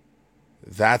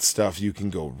 That stuff you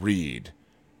can go read.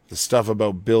 The stuff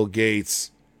about Bill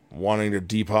Gates wanting to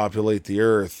depopulate the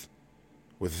earth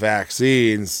with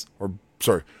vaccines,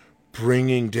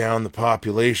 bringing down the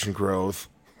population growth,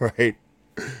 right?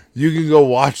 You can go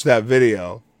watch that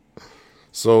video.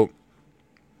 So,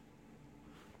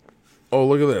 oh,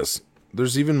 look at this.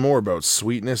 There's even more about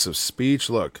sweetness of speech.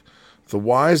 Look, the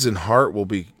wise in heart will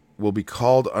be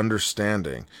called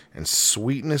understanding, and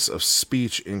sweetness of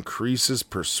speech increases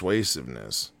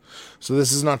persuasiveness. So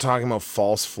this is not talking about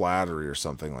false flattery or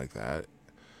something like that.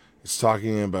 It's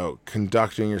talking about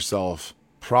conducting yourself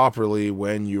properly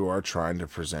when you are trying to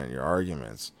present your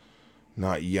arguments,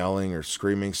 not yelling or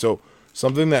screaming. So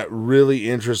something that really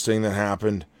interesting that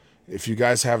happened, if you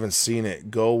guys haven't seen it,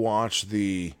 go watch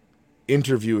the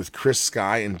interview with Chris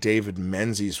Sky and David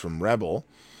Menzies from Rebel.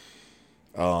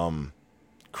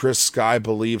 Chris Sky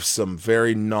believes some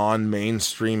very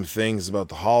non-mainstream things about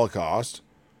the Holocaust.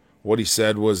 What he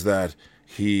said was that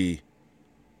he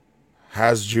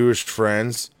has Jewish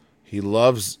friends. He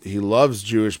loves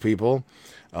Jewish people.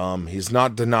 He's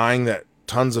not denying that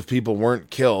tons of people weren't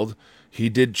killed. He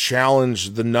did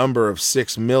challenge the number of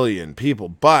 6 million people,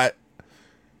 but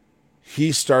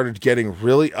he started getting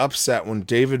really upset when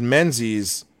David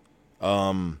Menzies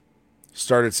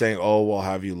started saying, oh, well,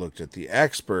 have you looked at the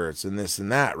experts and this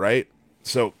and that, right?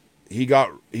 So he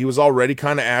was already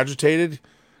kind of agitated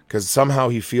because somehow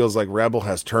he feels like Rebel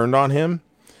has turned on him.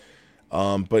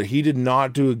 But he did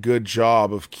not do a good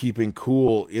job of keeping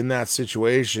cool in that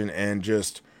situation and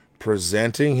just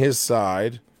presenting his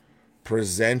side,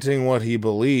 presenting what he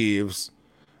believes,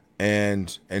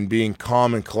 and being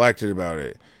calm and collected about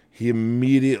it. He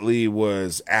immediately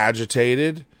was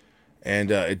agitated,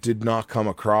 and it did not come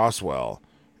across well.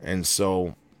 And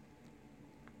so,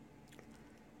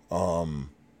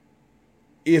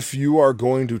 if you are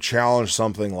going to challenge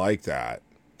something like that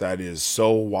is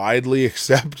so widely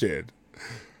accepted,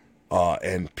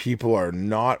 and people are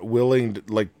not willing to,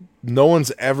 like, no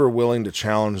one's ever willing to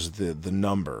challenge the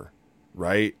number,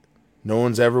 right? No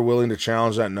one's ever willing to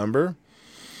challenge that number.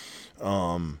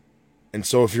 And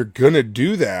so if you're going to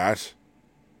do that,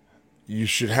 you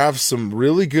should have some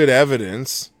really good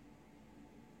evidence,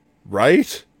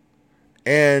 right?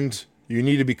 And you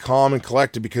need to be calm and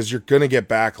collected because you're going to get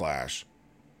backlash.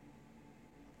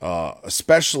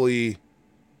 Especially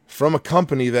from a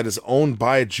company that is owned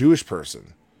by a Jewish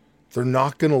person. They're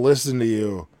not going to listen to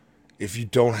you if you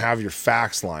don't have your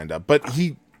facts lined up. But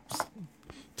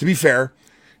to be fair,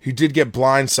 he did get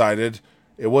blindsided.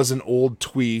 It was an old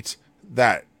tweet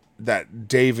that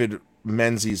David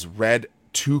Menzies read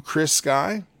to Chris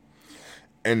Sky.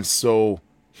 And so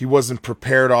he wasn't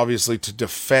prepared, obviously, to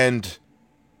defend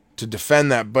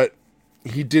that. But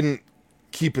he didn't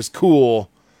keep his cool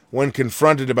when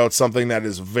confronted about something that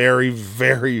is very,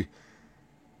 very,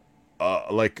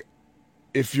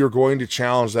 if you're going to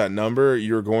challenge that number,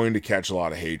 you're going to catch a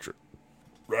lot of hatred,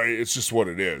 right? It's just what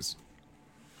it is.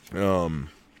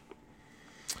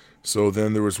 So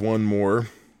then there was one more.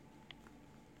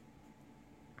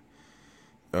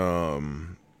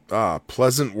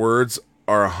 Pleasant words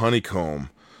are a honeycomb,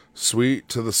 sweet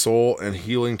to the soul and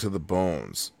healing to the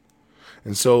bones.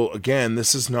 And so, again,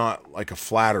 this is not like a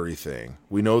flattery thing.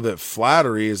 We know that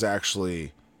flattery is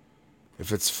actually,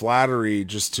 if it's flattery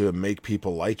just to make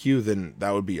people like you, then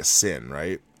that would be a sin,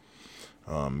 right?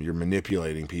 You're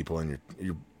manipulating people and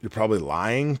you're probably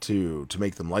lying to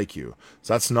make them like you.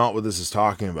 So that's not what this is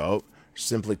talking about.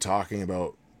 Simply talking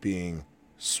about being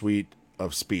sweet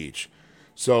of speech.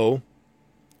 So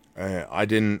I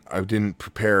didn't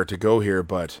prepare to go here,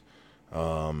 but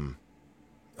oh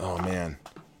man.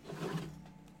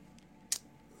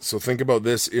 So think about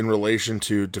this in relation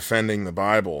to defending the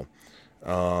Bible,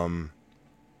 where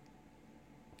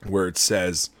it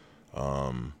says,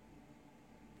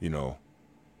 you know,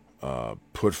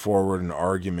 put forward an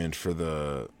argument for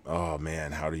the. Oh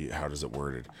man, how does it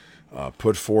worded?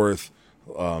 Put forth.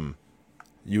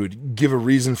 You would give a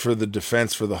reason for the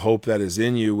defense for the hope that is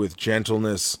in you with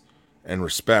gentleness and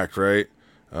respect, right?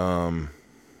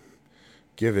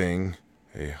 Giving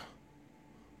a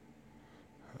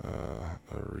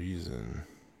reason.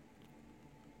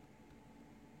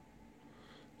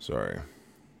 Sorry.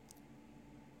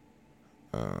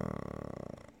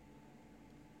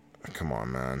 Come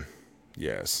on, man.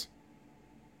 Yes.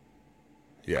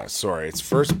 Yeah, sorry.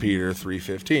 It's 1 Peter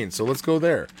 3:15. So let's go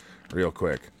there real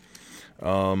quick.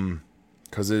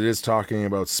 Because it is talking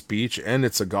about speech and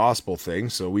it's a gospel thing,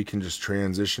 so we can just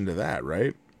transition to that,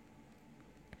 right?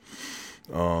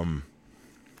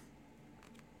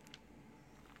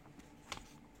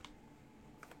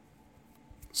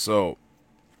 So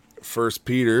 1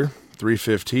 Peter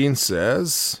 3:15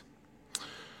 says,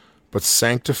 "But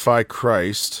sanctify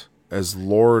Christ as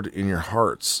Lord in your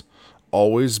hearts,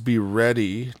 always being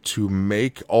ready to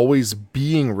make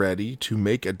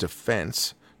a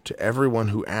defense to everyone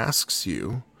who asks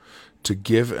you to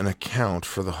give an account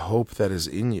for the hope that is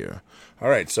in you." All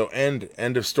right, so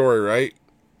end of story, right?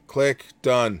 Click,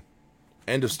 done.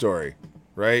 End of story,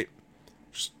 right?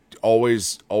 Just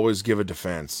always give a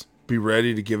defense. Be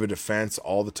ready to give a defense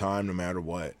all the time, no matter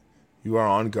what. You are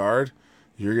on guard,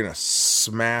 you're going to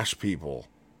smash people,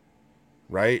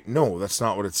 right? No, that's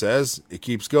not what it says. It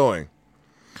keeps going.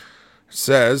 It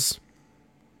says,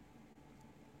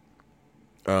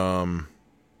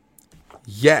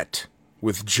 yet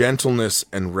with gentleness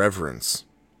and reverence.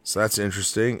 So that's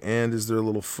interesting. And is there a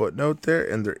little footnote there?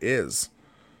 And there is.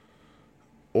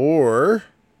 Or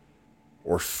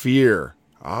fear.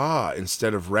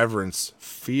 Instead of reverence,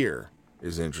 fear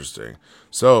is interesting.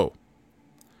 So,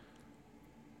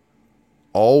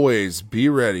 always be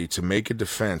ready to make a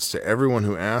defense to everyone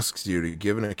who asks you to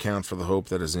give an account for the hope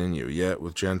that is in you, yet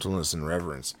with gentleness and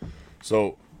reverence.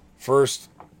 So, first,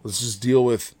 let's just deal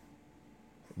with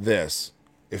this.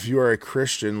 If you are a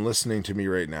Christian listening to me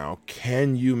right now,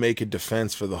 can you make a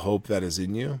defense for the hope that is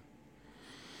in you?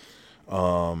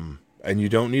 And you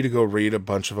don't need to go read a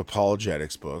bunch of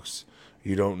apologetics books.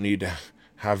 You don't need to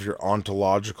have your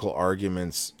ontological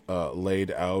arguments laid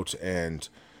out and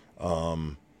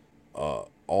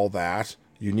all that.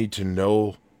 You need to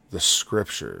know the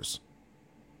scriptures,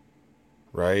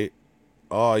 right?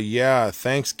 Oh, yeah,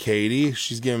 thanks, Katie.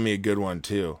 She's giving me a good one,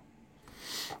 too.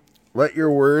 Let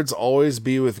your words always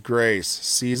be with grace,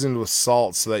 seasoned with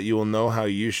salt, so that you will know how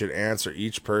you should answer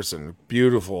each person.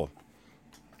 Beautiful.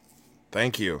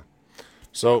 Thank you.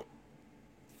 So,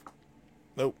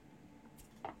 nope.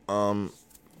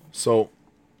 So,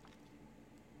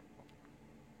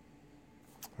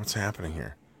 what's happening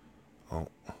here? Oh,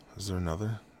 is there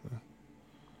another?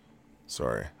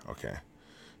 Sorry. Okay.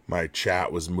 My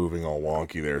chat was moving all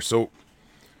wonky there. So,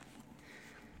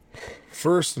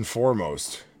 first and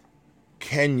foremost,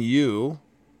 can you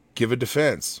give a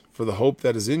defense for the hope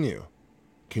that is in you?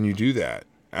 Can you do that?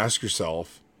 Ask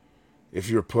yourself, if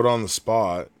you're put on the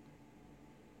spot,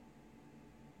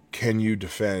 can you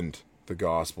defend the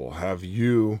gospel? Have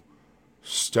you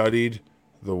studied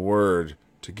the word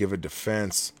to give a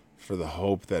defense for the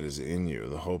hope that is in you,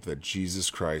 the hope that Jesus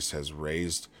Christ has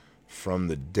raised from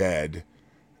the dead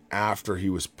after he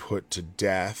was put to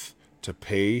death to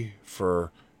pay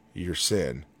for your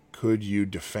sin? Could you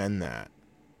defend that?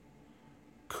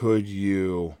 Could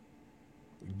you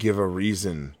give a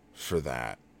reason for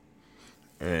that?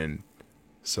 And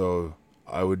so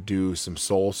I would do some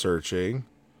soul searching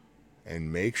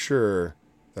and make sure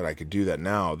that I could do that.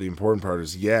 Now, the important part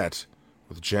is yet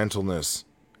with gentleness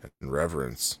and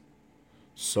reverence.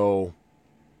 So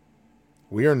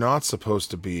we are not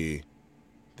supposed to be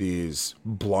these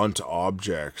blunt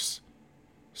objects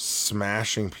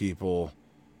smashing people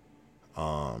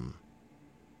to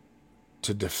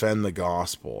defend the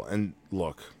gospel. And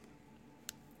look,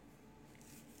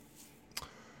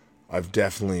 I've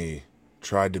definitely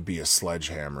tried to be a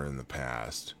sledgehammer in the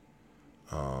past.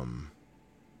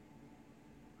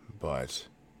 But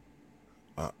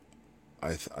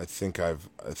I think I've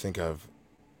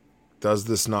does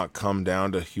this not come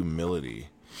down to humility?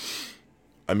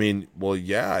 I mean, well,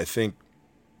 yeah, I think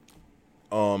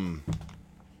I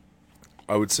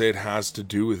would say it has to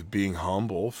do with being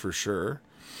humble for sure.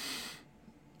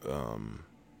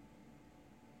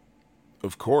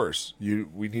 of course,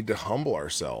 we need to humble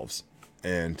ourselves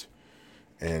and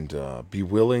be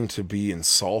willing to be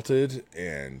insulted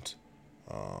and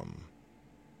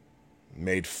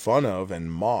made fun of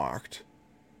and mocked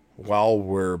while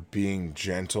we're being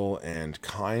gentle and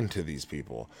kind to these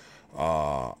people.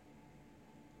 Now,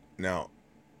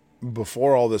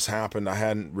 before all this happened, I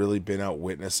hadn't really been out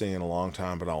witnessing in a long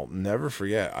time, but I'll never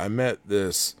forget. I met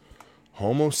this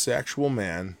homosexual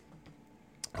man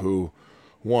who,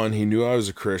 one, he knew I was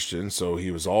a Christian, so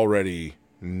he was already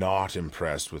not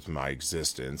impressed with my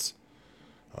existence.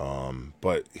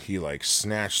 But he like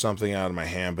snatched something out of my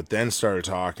hand, but then started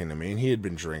talking to me, and he had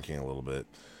been drinking a little bit,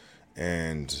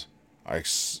 and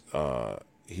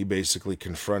he basically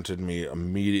confronted me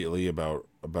immediately about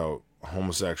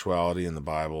homosexuality in the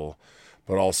Bible,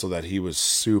 but also that he was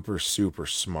super, super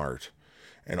smart.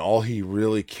 And all he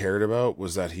really cared about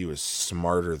was that he was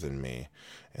smarter than me.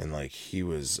 And like he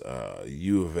was a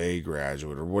U of A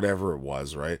graduate or whatever it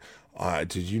was, right?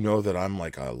 Did you know that I'm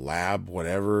like a lab,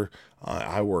 whatever?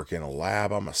 I work in a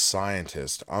lab. I'm a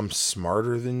scientist. I'm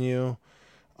smarter than you.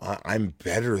 I'm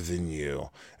better than you.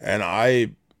 And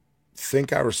I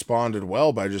think I responded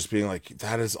well by just being like,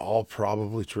 that is all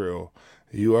probably true.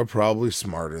 You are probably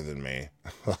smarter than me.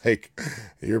 Like,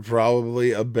 you're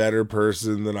probably a better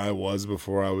person than I was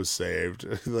before I was saved.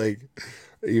 Like,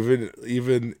 even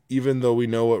though we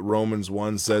know what Romans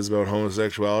 1 says about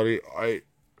homosexuality, I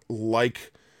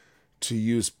like to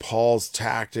use Paul's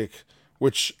tactic,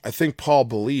 which I think Paul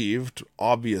believed,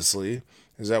 obviously,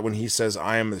 is that when he says,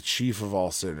 I am the chief of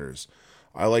all sinners,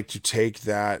 I like to take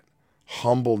that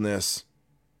humbleness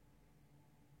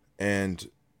and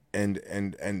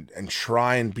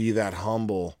try and be that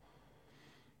humble,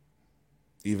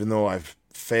 even though I've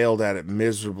failed at it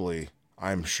miserably,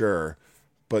 I'm sure,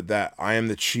 but that I am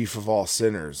the chief of all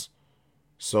sinners.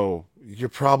 So you're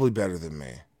probably better than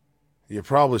me. You're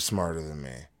probably smarter than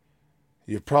me.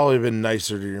 You've probably been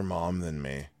nicer to your mom than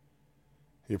me.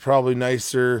 You've probably been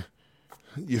nicer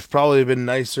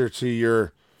to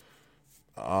your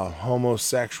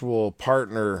homosexual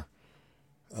partner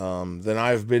than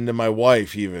I've been to my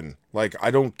wife, even. Like,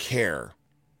 I don't care.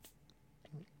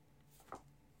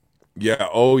 Yeah,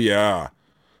 oh yeah.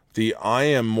 I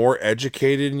am more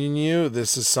educated than you.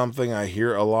 This is something I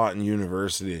hear a lot in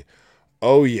university.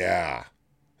 Oh yeah.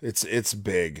 It's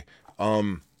big.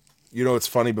 It's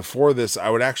funny, before this, I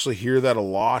would actually hear that a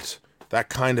lot, that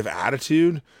kind of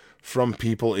attitude from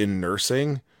people in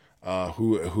nursing,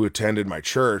 who attended my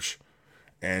church.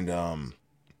 And a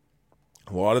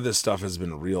lot of this stuff has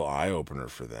been a real eye-opener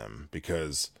for them,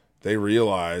 because they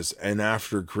realize, and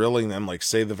after grilling them, like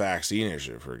say the vaccine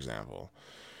issue, for example,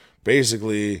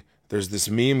 basically there's this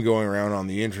meme going around on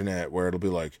the internet where it'll be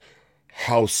like,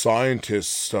 how scientists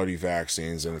study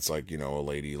vaccines, and it's like, a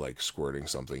lady like squirting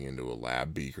something into a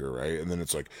lab beaker, right? And then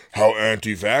it's like, how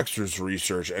anti-vaxxers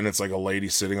research, and it's like a lady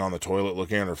sitting on the toilet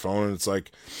looking at her phone, and it's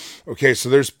like, okay, so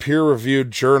there's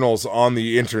peer-reviewed journals on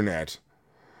the internet,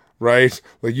 right?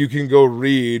 Like, you can go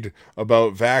read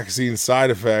about vaccine side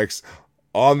effects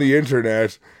on the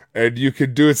internet, and you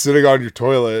can do it sitting on your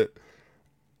toilet.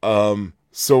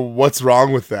 So what's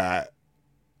wrong with that?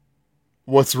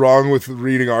 What's wrong with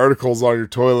reading articles on your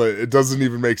toilet? It doesn't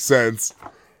even make sense.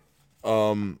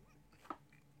 How?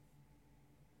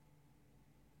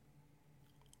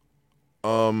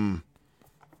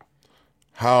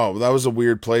 That was a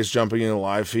weird place, jumping in a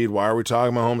live feed. Why are we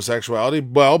talking about homosexuality?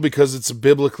 Well, because it's a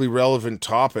biblically relevant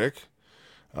topic,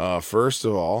 first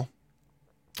of all.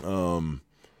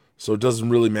 So it doesn't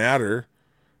really matter.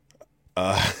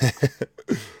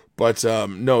 But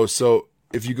no, so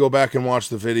if you go back and watch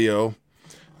the video,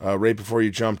 right before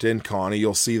you jumped in, Connie,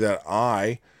 you'll see that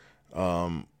I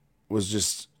was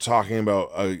just talking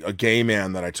about a gay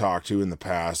man that I talked to in the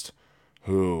past,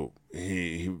 who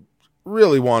he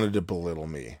really wanted to belittle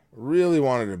me,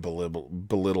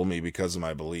 belittle me because of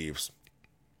my beliefs.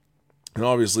 And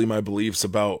obviously my beliefs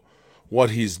about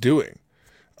what he's doing.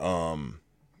 Oh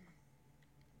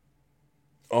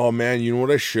man, you know what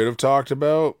I should have talked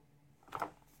about?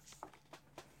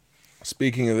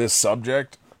 Speaking of this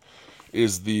subject,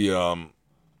 is the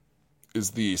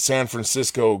San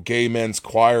Francisco Gay Men's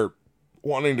Choir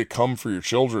wanting to come for your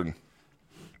children.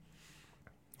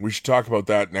 We should talk about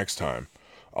that next time.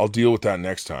 I'll deal with that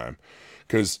next time,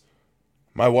 because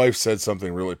my wife said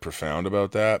something really profound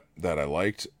about that I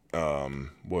liked.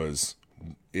 Was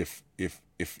if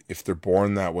they're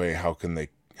born that way, how can they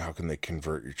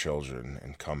convert your children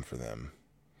and come for them?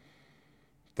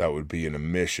 That would be an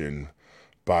admission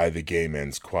by the Gay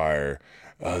Men's Choir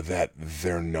that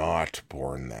they're not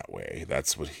born that way.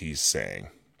 That's what he's saying.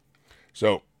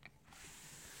 So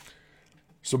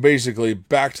So basically,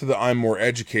 back to the I'm more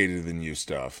educated than you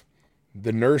stuff.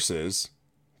 The nurses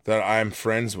that I'm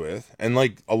friends with, and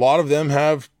like a lot of them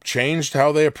have changed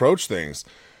how they approach things.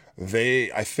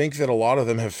 I think that a lot of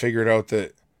them have figured out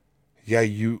that, yeah,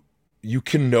 you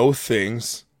can know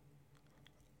things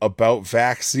about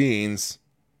vaccines.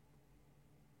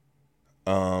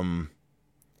 Um,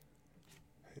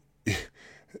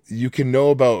 you can know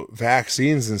about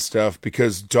vaccines and stuff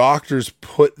because doctors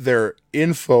put their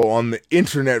info on the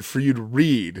internet for you to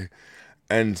read.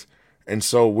 And and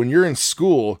so when you're in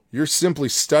school, you're simply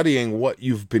studying what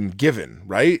you've been given,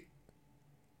 right?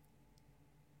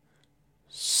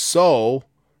 So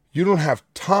you don't have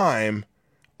time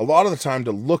a lot of the time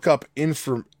to look up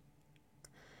you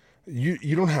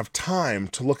don't have time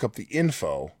to look up the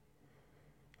info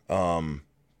um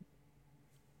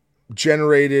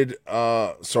generated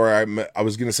I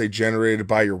was going to say generated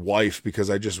by your wife because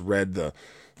I just read the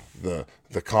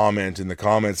comment in the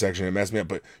comment section. It messed me up,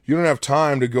 but you don't have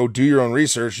time to go do your own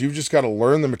research. You've just got to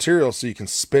learn the material so you can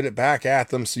spit it back at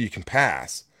them so you can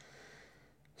pass.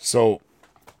 So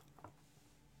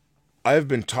I've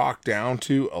been talked down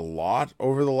to a lot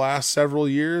over the last several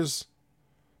years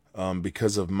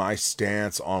because of my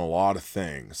stance on a lot of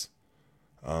things.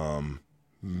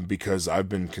 Because I've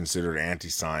been considered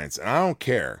anti-science, and I don't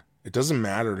care. It doesn't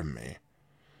matter to me.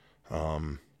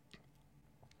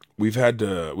 We've had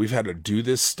to do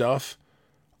this stuff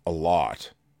a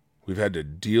lot. We've had to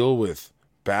deal with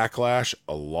backlash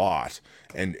a lot,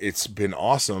 and it's been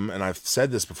awesome. And I've said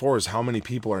this before: is how many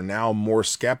people are now more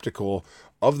skeptical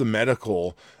of the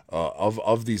medical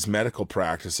of these medical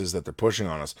practices that they're pushing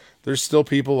on us. There's still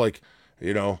people like,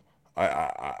 you know,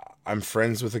 I'm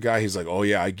friends with a guy. He's like, oh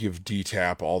yeah, I give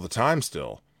DTaP all the time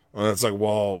still. And it's like,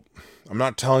 well, I'm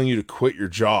not telling you to quit your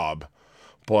job,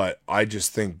 but I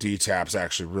just think DTaP's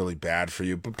actually really bad for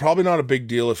you. But probably not a big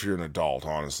deal if you're an adult,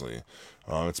 honestly.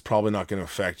 It's probably not going to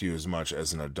affect you as much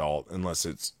as an adult unless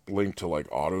it's linked to like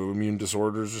autoimmune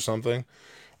disorders or something.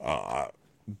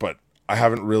 But I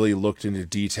haven't really looked into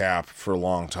DTaP for a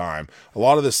long time. A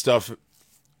lot of this stuff,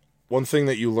 one thing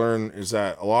that you learn is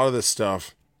that a lot of this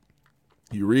stuff,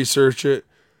 you research it,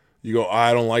 you go,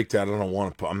 I don't like that. I don't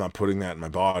want to I'm not putting that in my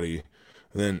body.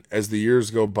 And then as the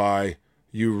years go by,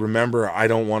 you remember, I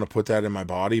don't want to put that in my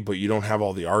body, but you don't have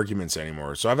all the arguments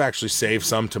anymore. So I've actually saved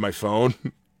some to my phone,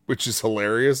 which is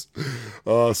hilarious.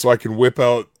 So I can whip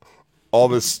out all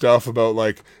this stuff about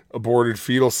like aborted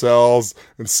fetal cells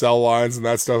and cell lines and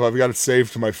that stuff. I've got it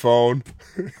saved to my phone.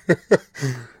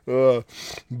 uh,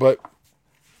 but,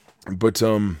 but,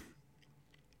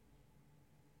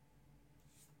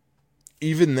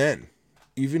 even then,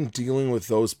 even dealing with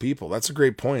those people, that's a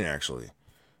great point, actually.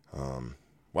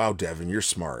 Wow, Devin, you're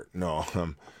smart. No,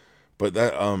 but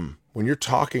that, when you're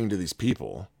talking to these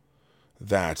people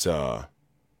that,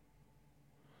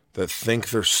 that think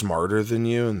they're smarter than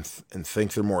you and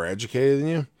think they're more educated than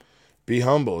you, be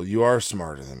humble. You are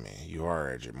smarter than me. You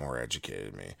are more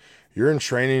educated than me. You're in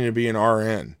training to be an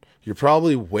RN. You're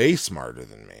probably way smarter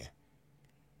than me.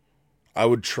 I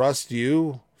would trust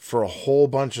you for a whole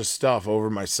bunch of stuff over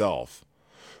myself.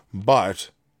 But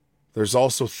there's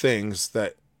also things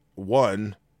that,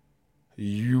 one,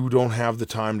 you don't have the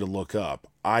time to look up.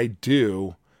 I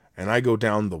do, and I go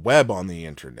down the web on the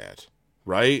internet,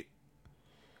 right?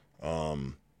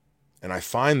 And I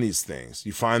find these things.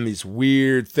 You find these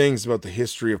weird things about the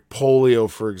history of polio,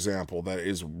 for example, that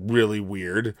is really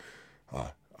weird.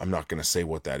 I'm not going to say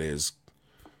what that is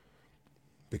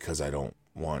because I don't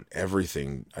want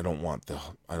everything. I don't want to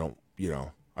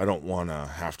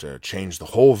have to change the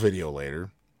whole video later.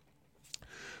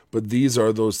 But these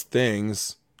are those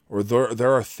things, or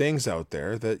there are things out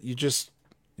there that you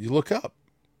look up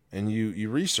and you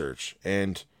research,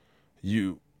 and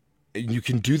you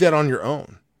can do that on your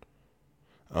own.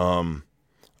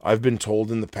 I've been told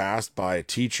in the past by a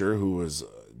teacher who was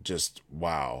just,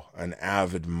 wow, an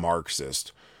avid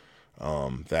Marxist,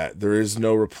 that there is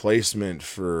no replacement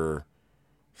for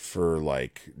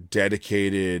like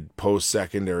dedicated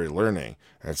post-secondary learning.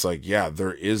 And it's like, yeah,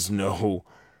 there is no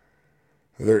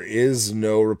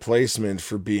replacement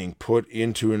for being put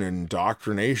into an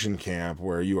indoctrination camp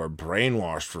where you are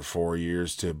brainwashed for 4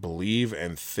 years to believe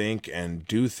and think and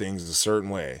do things a certain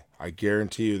way. I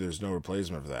guarantee you there's no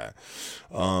replacement for that.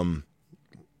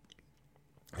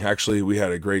 Actually, we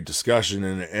had a great discussion,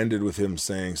 and it ended with him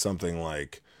saying something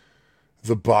like,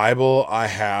 the Bible I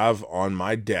have on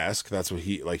my desk, that's what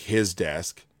his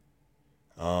desk,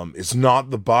 is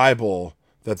not the Bible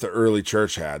that the early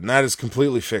church had. And that is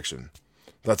completely fiction.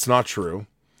 That's not true.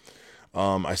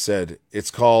 I said, it's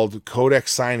called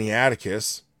Codex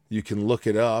Sinaiticus. You can look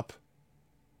it up.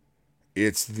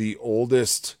 It's the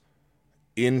oldest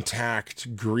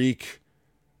intact Greek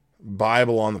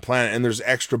Bible on the planet, and there's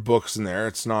extra books in there.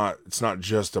 It's not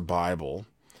just a Bible,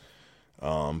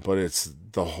 but it's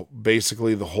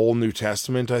basically the whole New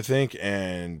Testament, I think,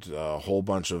 and a whole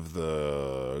bunch of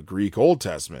the Greek Old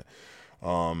Testament.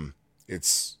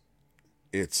 It's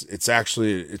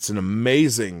actually an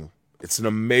amazing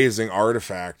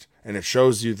artifact, and it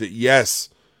shows you that yes,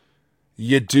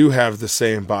 you do have the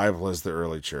same Bible as the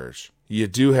early church. You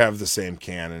do have the same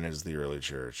canon as the early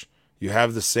church. You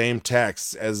have the same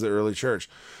texts as the early church.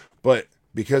 But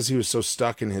because he was so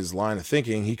stuck in his line of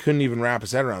thinking, he couldn't even wrap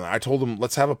his head around that. I told him,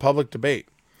 let's have a public debate.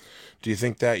 Do you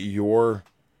think that your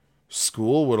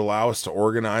school would allow us to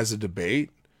organize a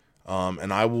debate?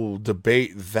 And I will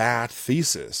debate that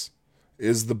thesis.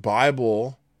 Is the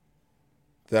Bible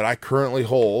that I currently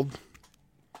hold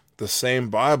the same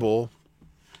Bible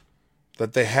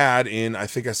that they had in, I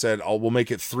think I said, we'll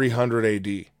make it 300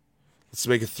 AD. Let's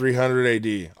make it 300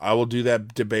 AD. I will do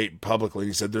that debate publicly.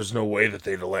 He said, there's no way that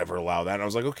they'd ever allow that. And I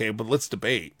was like, okay, but let's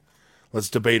debate. Let's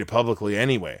debate it publicly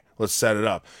anyway. Let's set it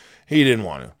up. He didn't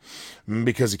want to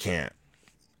because he can't.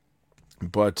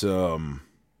 But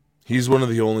he's one of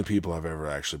the only people I've ever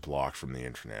actually blocked from the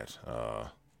internet.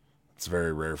 It's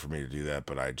very rare for me to do that,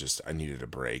 but I needed a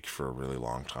break for a really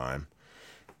long time,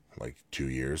 like 2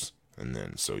 years. And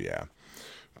then, so yeah.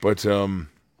 But,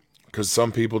 because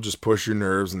some people just push your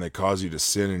nerves and they cause you to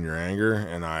sin in your anger,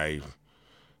 and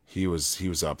he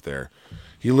was up there.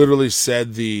 He literally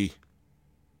said the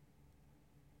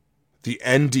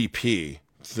NDP,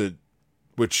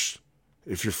 which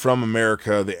if you're from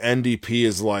America, the NDP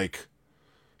is like,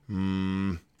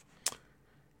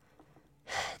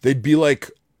 they'd be like,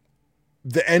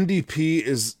 the NDP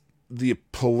is the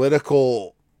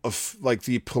political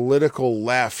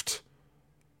left.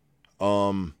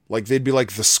 Like they'd be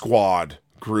like the squad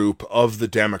group of the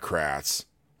Democrats,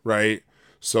 right?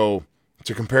 So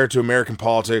to compare it to American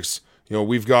politics,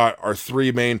 we've got our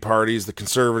three main parties, the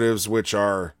conservatives, which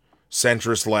are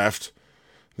centrist left.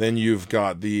 Then you've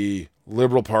got the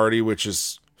Liberal Party, which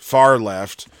is far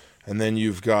left. And then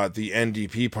you've got the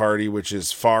NDP party, which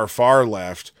is far, far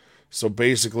left. So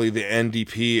basically the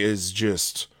NDP is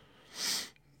just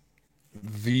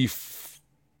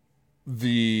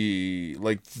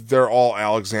they're all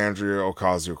Alexandria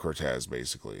Ocasio-Cortez,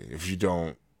 basically. If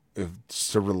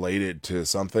to relate it to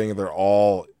something, they're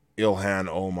all Ilhan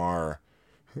Omar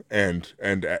and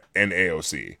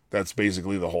AOC. That's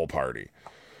basically the whole party.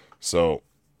 So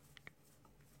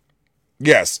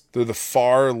yes, they're the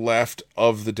far left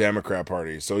of the Democrat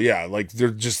Party. So yeah, like they're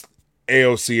just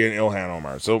AOC and Ilhan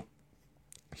Omar. So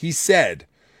he said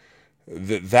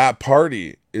that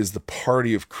party is the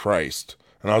party of Christ.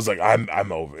 And I was like,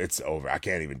 I'm over. It's over. I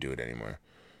can't even do it anymore.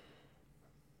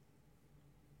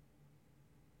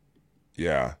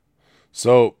 Yeah.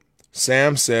 So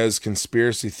Sam says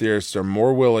conspiracy theorists are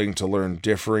more willing to learn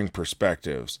differing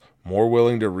perspectives, more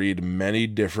willing to read many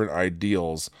different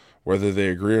ideals, whether they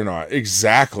agree or not.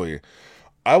 Exactly.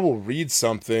 I will read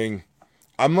something.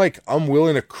 I'm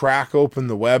willing to crack open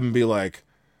the web and be like,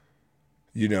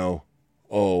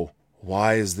 oh,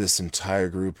 why is this entire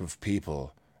group of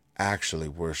people actually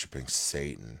worshiping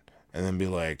Satan? And then be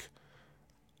like,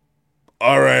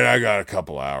 all right, I got a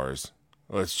couple hours.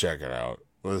 Let's check it out.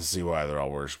 Let's see why they're all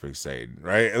worshiping Satan,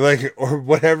 right? Like, or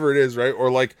whatever it is, right?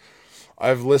 Or like,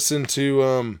 I've listened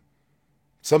to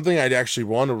something I'd actually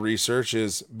want to research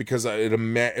is because it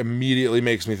immediately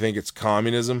makes me think it's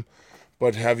communism.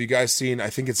 But have you guys seen?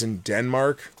 I think it's in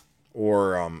Denmark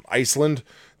or Iceland.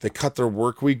 They cut their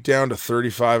work week down to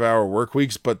 35-hour work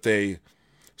weeks, but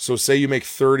so say you make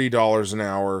 $30 an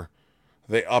hour,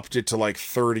 they upped it to like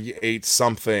 38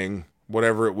 something,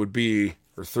 whatever it would be,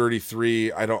 or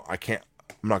 33. I'm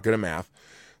not good at math.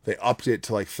 They upped it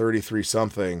to like 33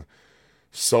 something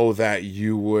so that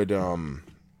you would, make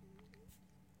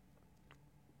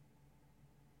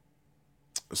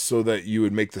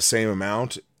the same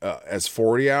amount as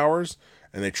 40 hours.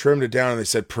 And they trimmed it down and they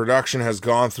said production has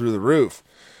gone through the roof.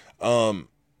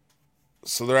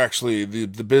 So they're actually,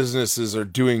 the businesses are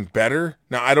doing better.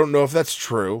 Now, I don't know if that's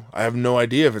true. I have no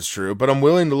idea if it's true, but I'm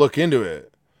willing to look into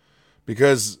it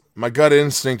because my gut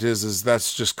instinct is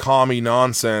that's just commie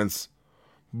nonsense,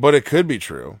 but it could be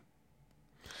true.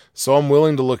 So I'm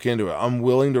willing to look into it. I'm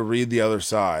willing to read the other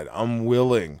side. I'm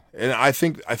willing. And I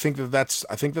think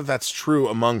that's true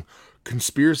among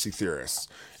conspiracy theorists,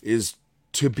 is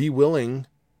to be willing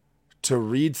to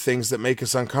read things that make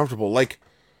us uncomfortable. Like,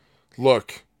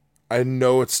 look, I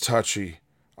know it's touchy.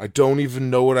 I don't even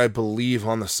know what I believe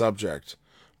on the subject.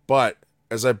 But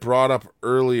as I brought up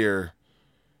earlier,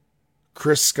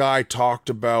 Chris Sky talked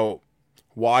about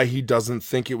why he doesn't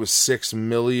think it was 6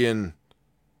 million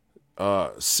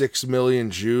 6 million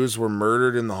Jews were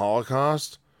murdered in the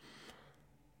Holocaust.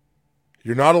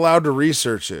 You're not allowed to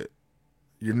research it.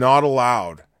 You're not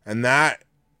allowed. And that,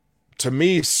 to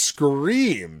me,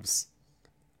 screams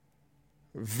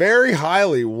very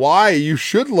highly why you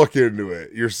should look into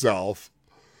it yourself.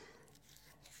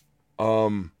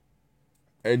 And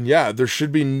yeah, there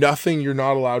should be nothing you're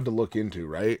not allowed to look into,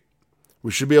 right?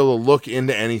 We should be able to look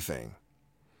into anything.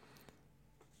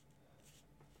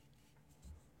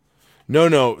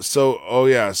 No. So,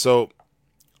 So,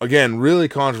 again, really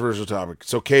controversial topic.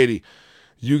 So, Katie,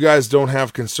 you guys don't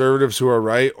have conservatives who are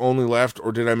right, only left,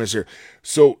 or did I miss here?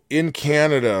 So, in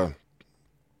Canada,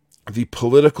 the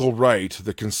political right,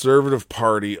 the Conservative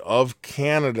Party of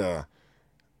Canada,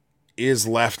 is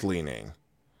left-leaning.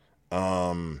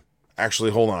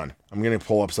 Actually, hold on. I'm going to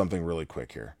pull up something really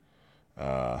quick here.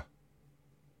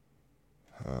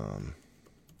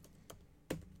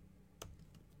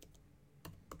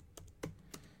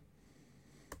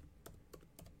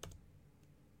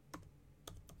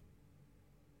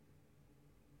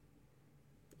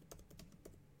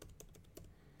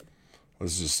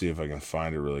 Let's just see if I can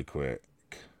find it really quick.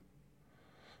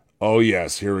 Oh,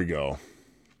 yes. Here we go.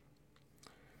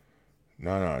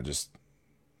 No, just...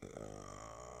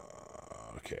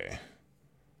 okay.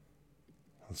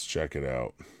 Let's check it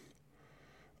out.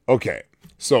 Okay.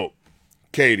 So,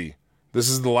 Katie, this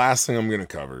is the last thing I'm going to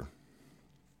cover.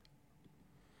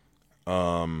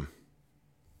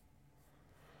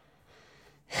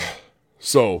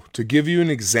 So, to give you an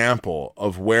example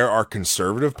of where our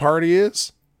Conservative Party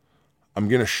is, I'm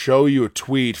going to show you a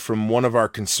tweet from one of our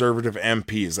Conservative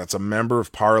MPs. That's a member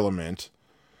of Parliament.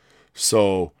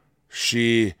 So,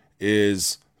 she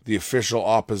is the official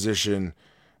opposition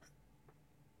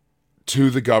to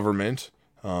the government.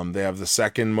 They have the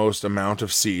second most amount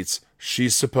of seats.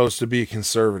 She's supposed to be a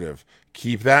conservative.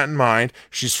 Keep that in mind.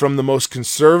 She's from the most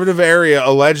conservative area,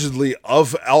 allegedly,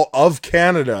 of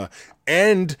Canada,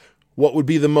 and what would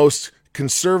be the most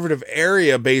conservative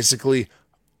area, basically,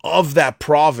 of that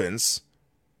province.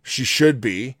 She should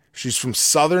be. She's from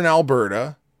southern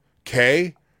Alberta.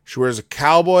 Okay? She wears a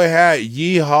cowboy hat,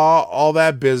 yeehaw, all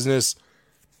that business.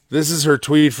 This is her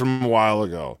tweet from a while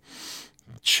ago.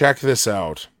 Check this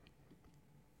out.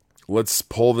 Let's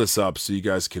pull this up so you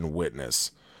guys can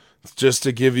witness. Just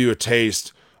to give you a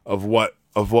taste of what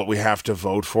we have to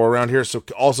vote for around here. So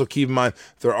also keep in mind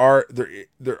there are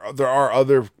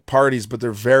other parties, but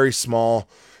they're very small,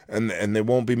 and they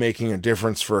won't be making a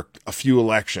difference for a few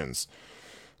elections.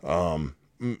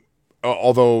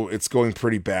 Although it's going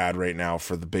pretty bad right now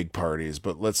for the big parties,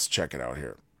 but let's check it out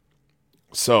here.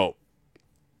 So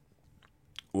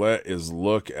let us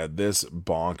look at this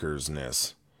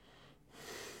bonkersness.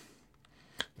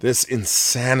 This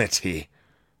insanity,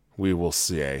 we will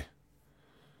say.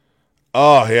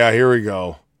 Oh, yeah, here we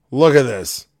go. Look at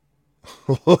this.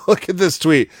 Look at this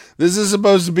tweet. This is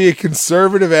supposed to be a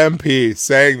conservative MP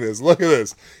saying this. Look at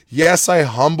this. Yes, I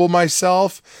humble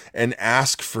myself and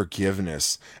ask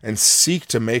forgiveness and seek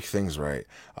to make things right.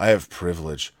 I have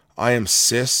privilege. I am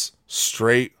cis,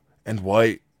 straight, and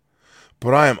white.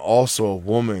 But I am also a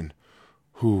woman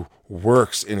who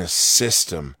works in a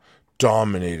system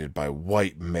dominated by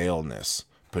white maleness.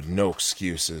 But no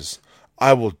excuses.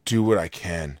 I will do what I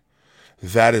can.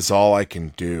 That is all I can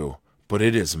do. But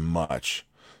it is much.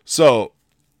 So,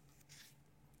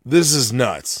 this is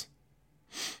nuts.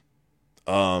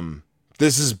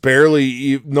 This is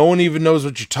barely, no one even knows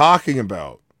what you're talking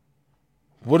about.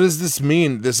 What does this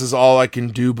mean? This is all I can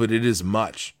do, but it is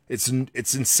much. It's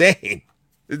insane.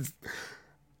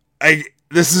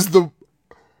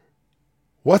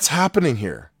 What's happening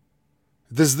here?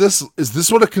 Is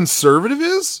this what a conservative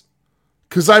is?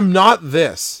 Because I'm not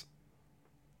this.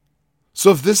 So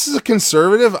if this is a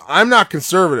conservative, I'm not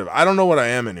conservative. I don't know what I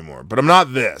am anymore, but I'm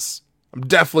not this. I'm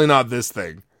definitely not this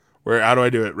thing. How do I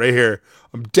do it? Right here.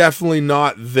 I'm definitely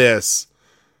not this.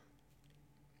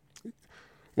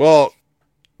 Well,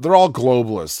 they're all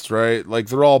globalists, right? Like,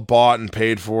 they're all bought and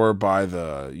paid for by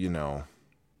the,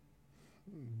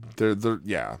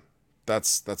 yeah,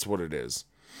 that's what it is.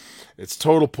 It's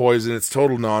total poison. It's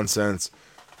total nonsense.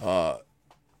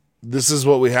 This is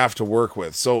what we have to work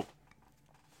with. So,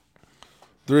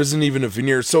 there isn't even a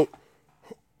veneer. So,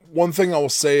 one thing I will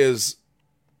say is,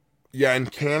 yeah, in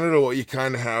Canada, what you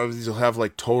kind of have is you'll have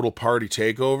like total party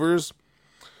takeovers.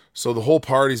 So the whole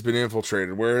party's been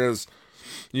infiltrated. Whereas,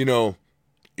 in the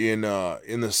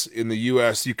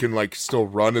U.S., you can like still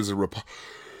run as a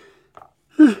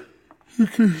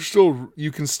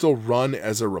you can still run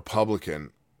as a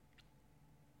Republican,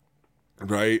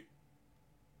 right?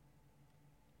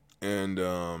 And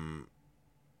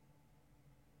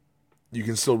you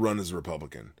can still run as a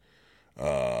Republican.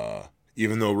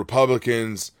 Even though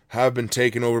Republicans have been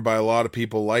taken over by a lot of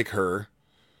people like her.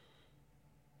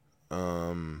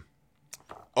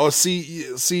 See,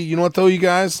 you know what though, you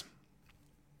guys?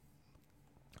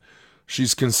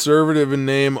 She's conservative in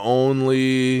name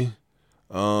only.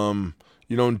 Don't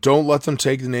let them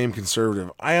take the name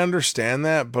conservative. I understand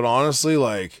that, but honestly,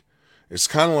 like, it's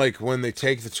kind of like when they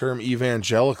take the term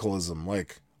evangelicalism.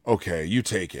 Like, okay, you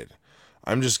take it.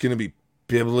 I'm just going to be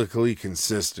biblically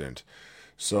consistent.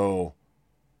 So,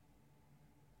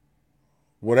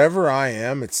 whatever I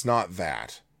am, it's not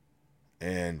that.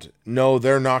 And no,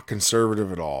 they're not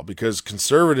conservative at all, because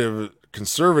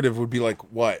conservative would be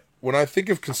like what? When I think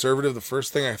of conservative, the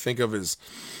first thing I think of is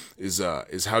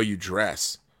how you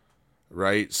dress,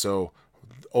 right? So,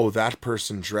 oh, that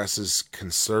person dresses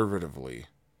conservatively.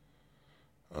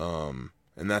 And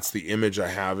that's the image I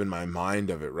have in my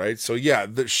mind of it, right? So yeah,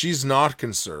 she's not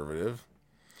conservative.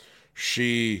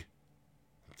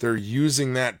 They're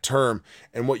using that term,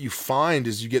 and what you find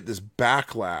is you get this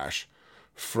backlash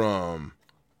from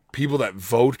people that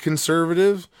vote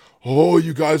conservative. Oh,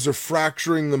 you guys are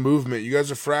fracturing the movement.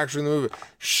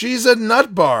 She's a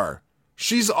nut bar.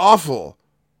 She's awful.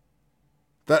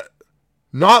 That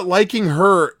not liking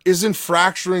her isn't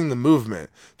fracturing the movement.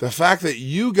 The fact that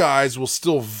you guys will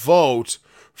still vote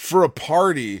for a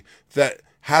party that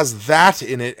has that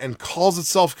in it and calls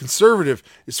itself conservative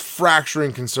is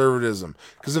fracturing conservatism.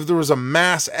 Because if there was a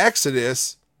mass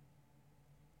exodus,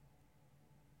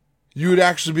 you would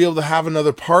actually be able to have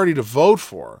another party to vote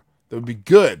for. That would be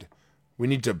good. We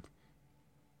need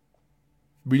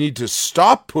to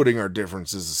stop putting our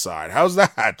differences aside. How's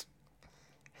that?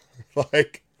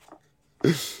 Like,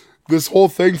 this whole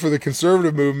thing for the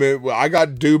conservative movement, I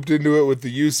got duped into it with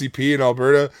the UCP in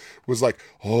Alberta, was like,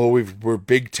 oh, we're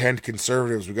big tent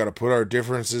conservatives. We got to put our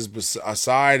differences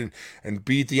aside and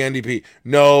beat the NDP.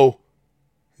 No,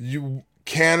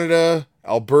 Canada,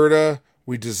 Alberta,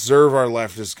 we deserve our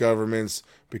leftist governments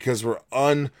because we're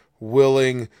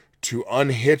unwilling to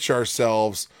unhitch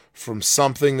ourselves from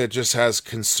something that just has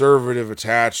conservative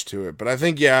attached to it. But I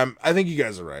think you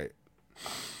guys are right.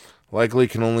 Likely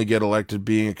can only get elected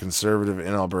being a conservative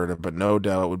in Alberta, but no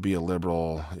doubt would be a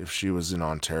liberal if she was in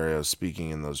Ontario, speaking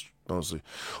in those mostly.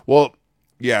 Well,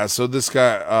 yeah, so this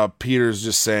guy, Peter's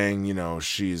just saying,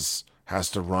 has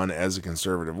to run as a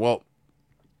conservative. Well,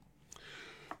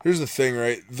 here's the thing,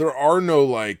 right? There are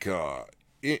no,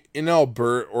 in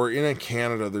Alberta or in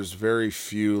Canada, there's very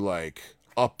few,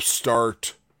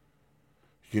 upstart,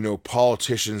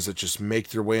 politicians that just make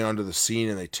their way onto the scene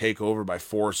and they take over by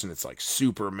force and it's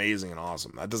super amazing and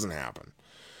awesome. That doesn't happen.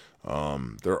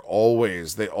 They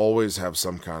always have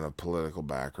some kind of political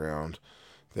background.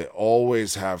 They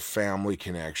always have family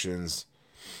connections.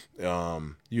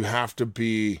 You have to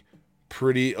be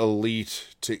pretty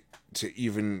elite to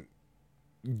even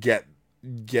get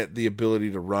the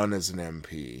ability to run as an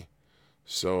MP.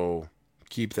 So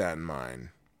keep that in mind.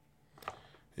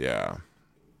 Yeah.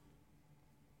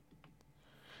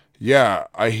 Yeah,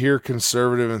 I hear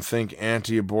conservative and think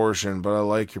anti-abortion, but I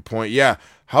like your point. Yeah,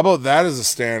 how about that as a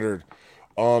standard?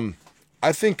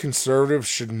 I think conservatives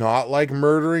should not like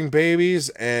murdering babies,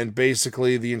 and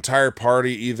basically the entire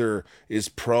party either is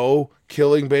pro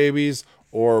killing babies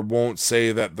or won't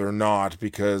say that they're not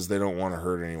because they don't want to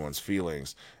hurt anyone's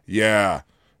feelings. Yeah,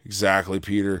 exactly,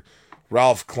 Peter.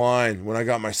 Ralph Klein, when I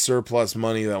got my surplus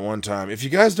money that one time. If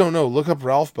you guys don't know, look up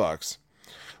Ralph Bucks.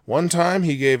 One time,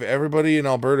 he gave everybody in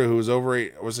Alberta who was over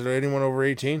 8, was it anyone over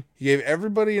 18? He gave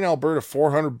everybody in Alberta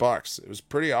 $400. It was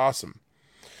pretty awesome.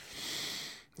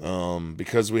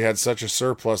 Because we had such a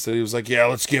surplus that he was like, yeah,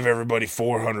 let's give everybody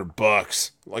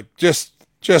 $400. Like, just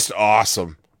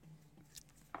awesome.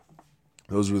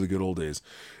 Those were the good old days.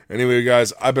 Anyway,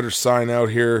 guys, I better sign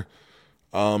out here.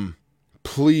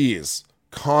 Please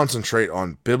concentrate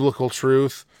on biblical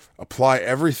truth. Apply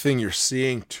everything you're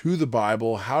seeing to the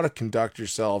Bible, how to conduct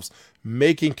yourselves,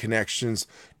 making connections.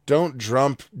 Don't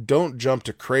jump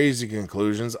to crazy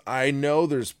conclusions. I know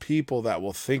there's people that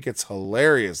will think it's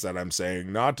hilarious that I'm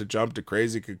saying not to jump to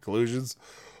crazy conclusions,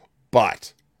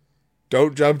 but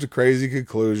don't jump to crazy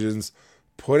conclusions.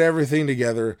 Put everything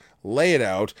together, lay it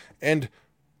out, and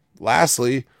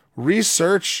lastly,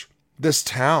 research this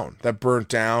town that burnt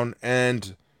down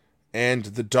and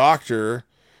the doctor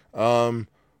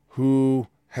who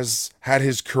has had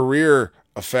his career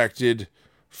affected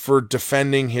for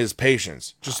defending his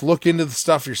patients. Just look into the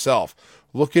stuff yourself.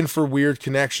 Look in for weird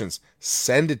connections.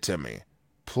 Send it to me.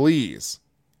 Please.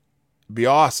 It'd be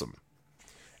awesome.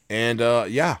 And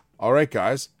yeah. All right,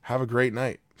 guys. Have a great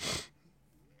night.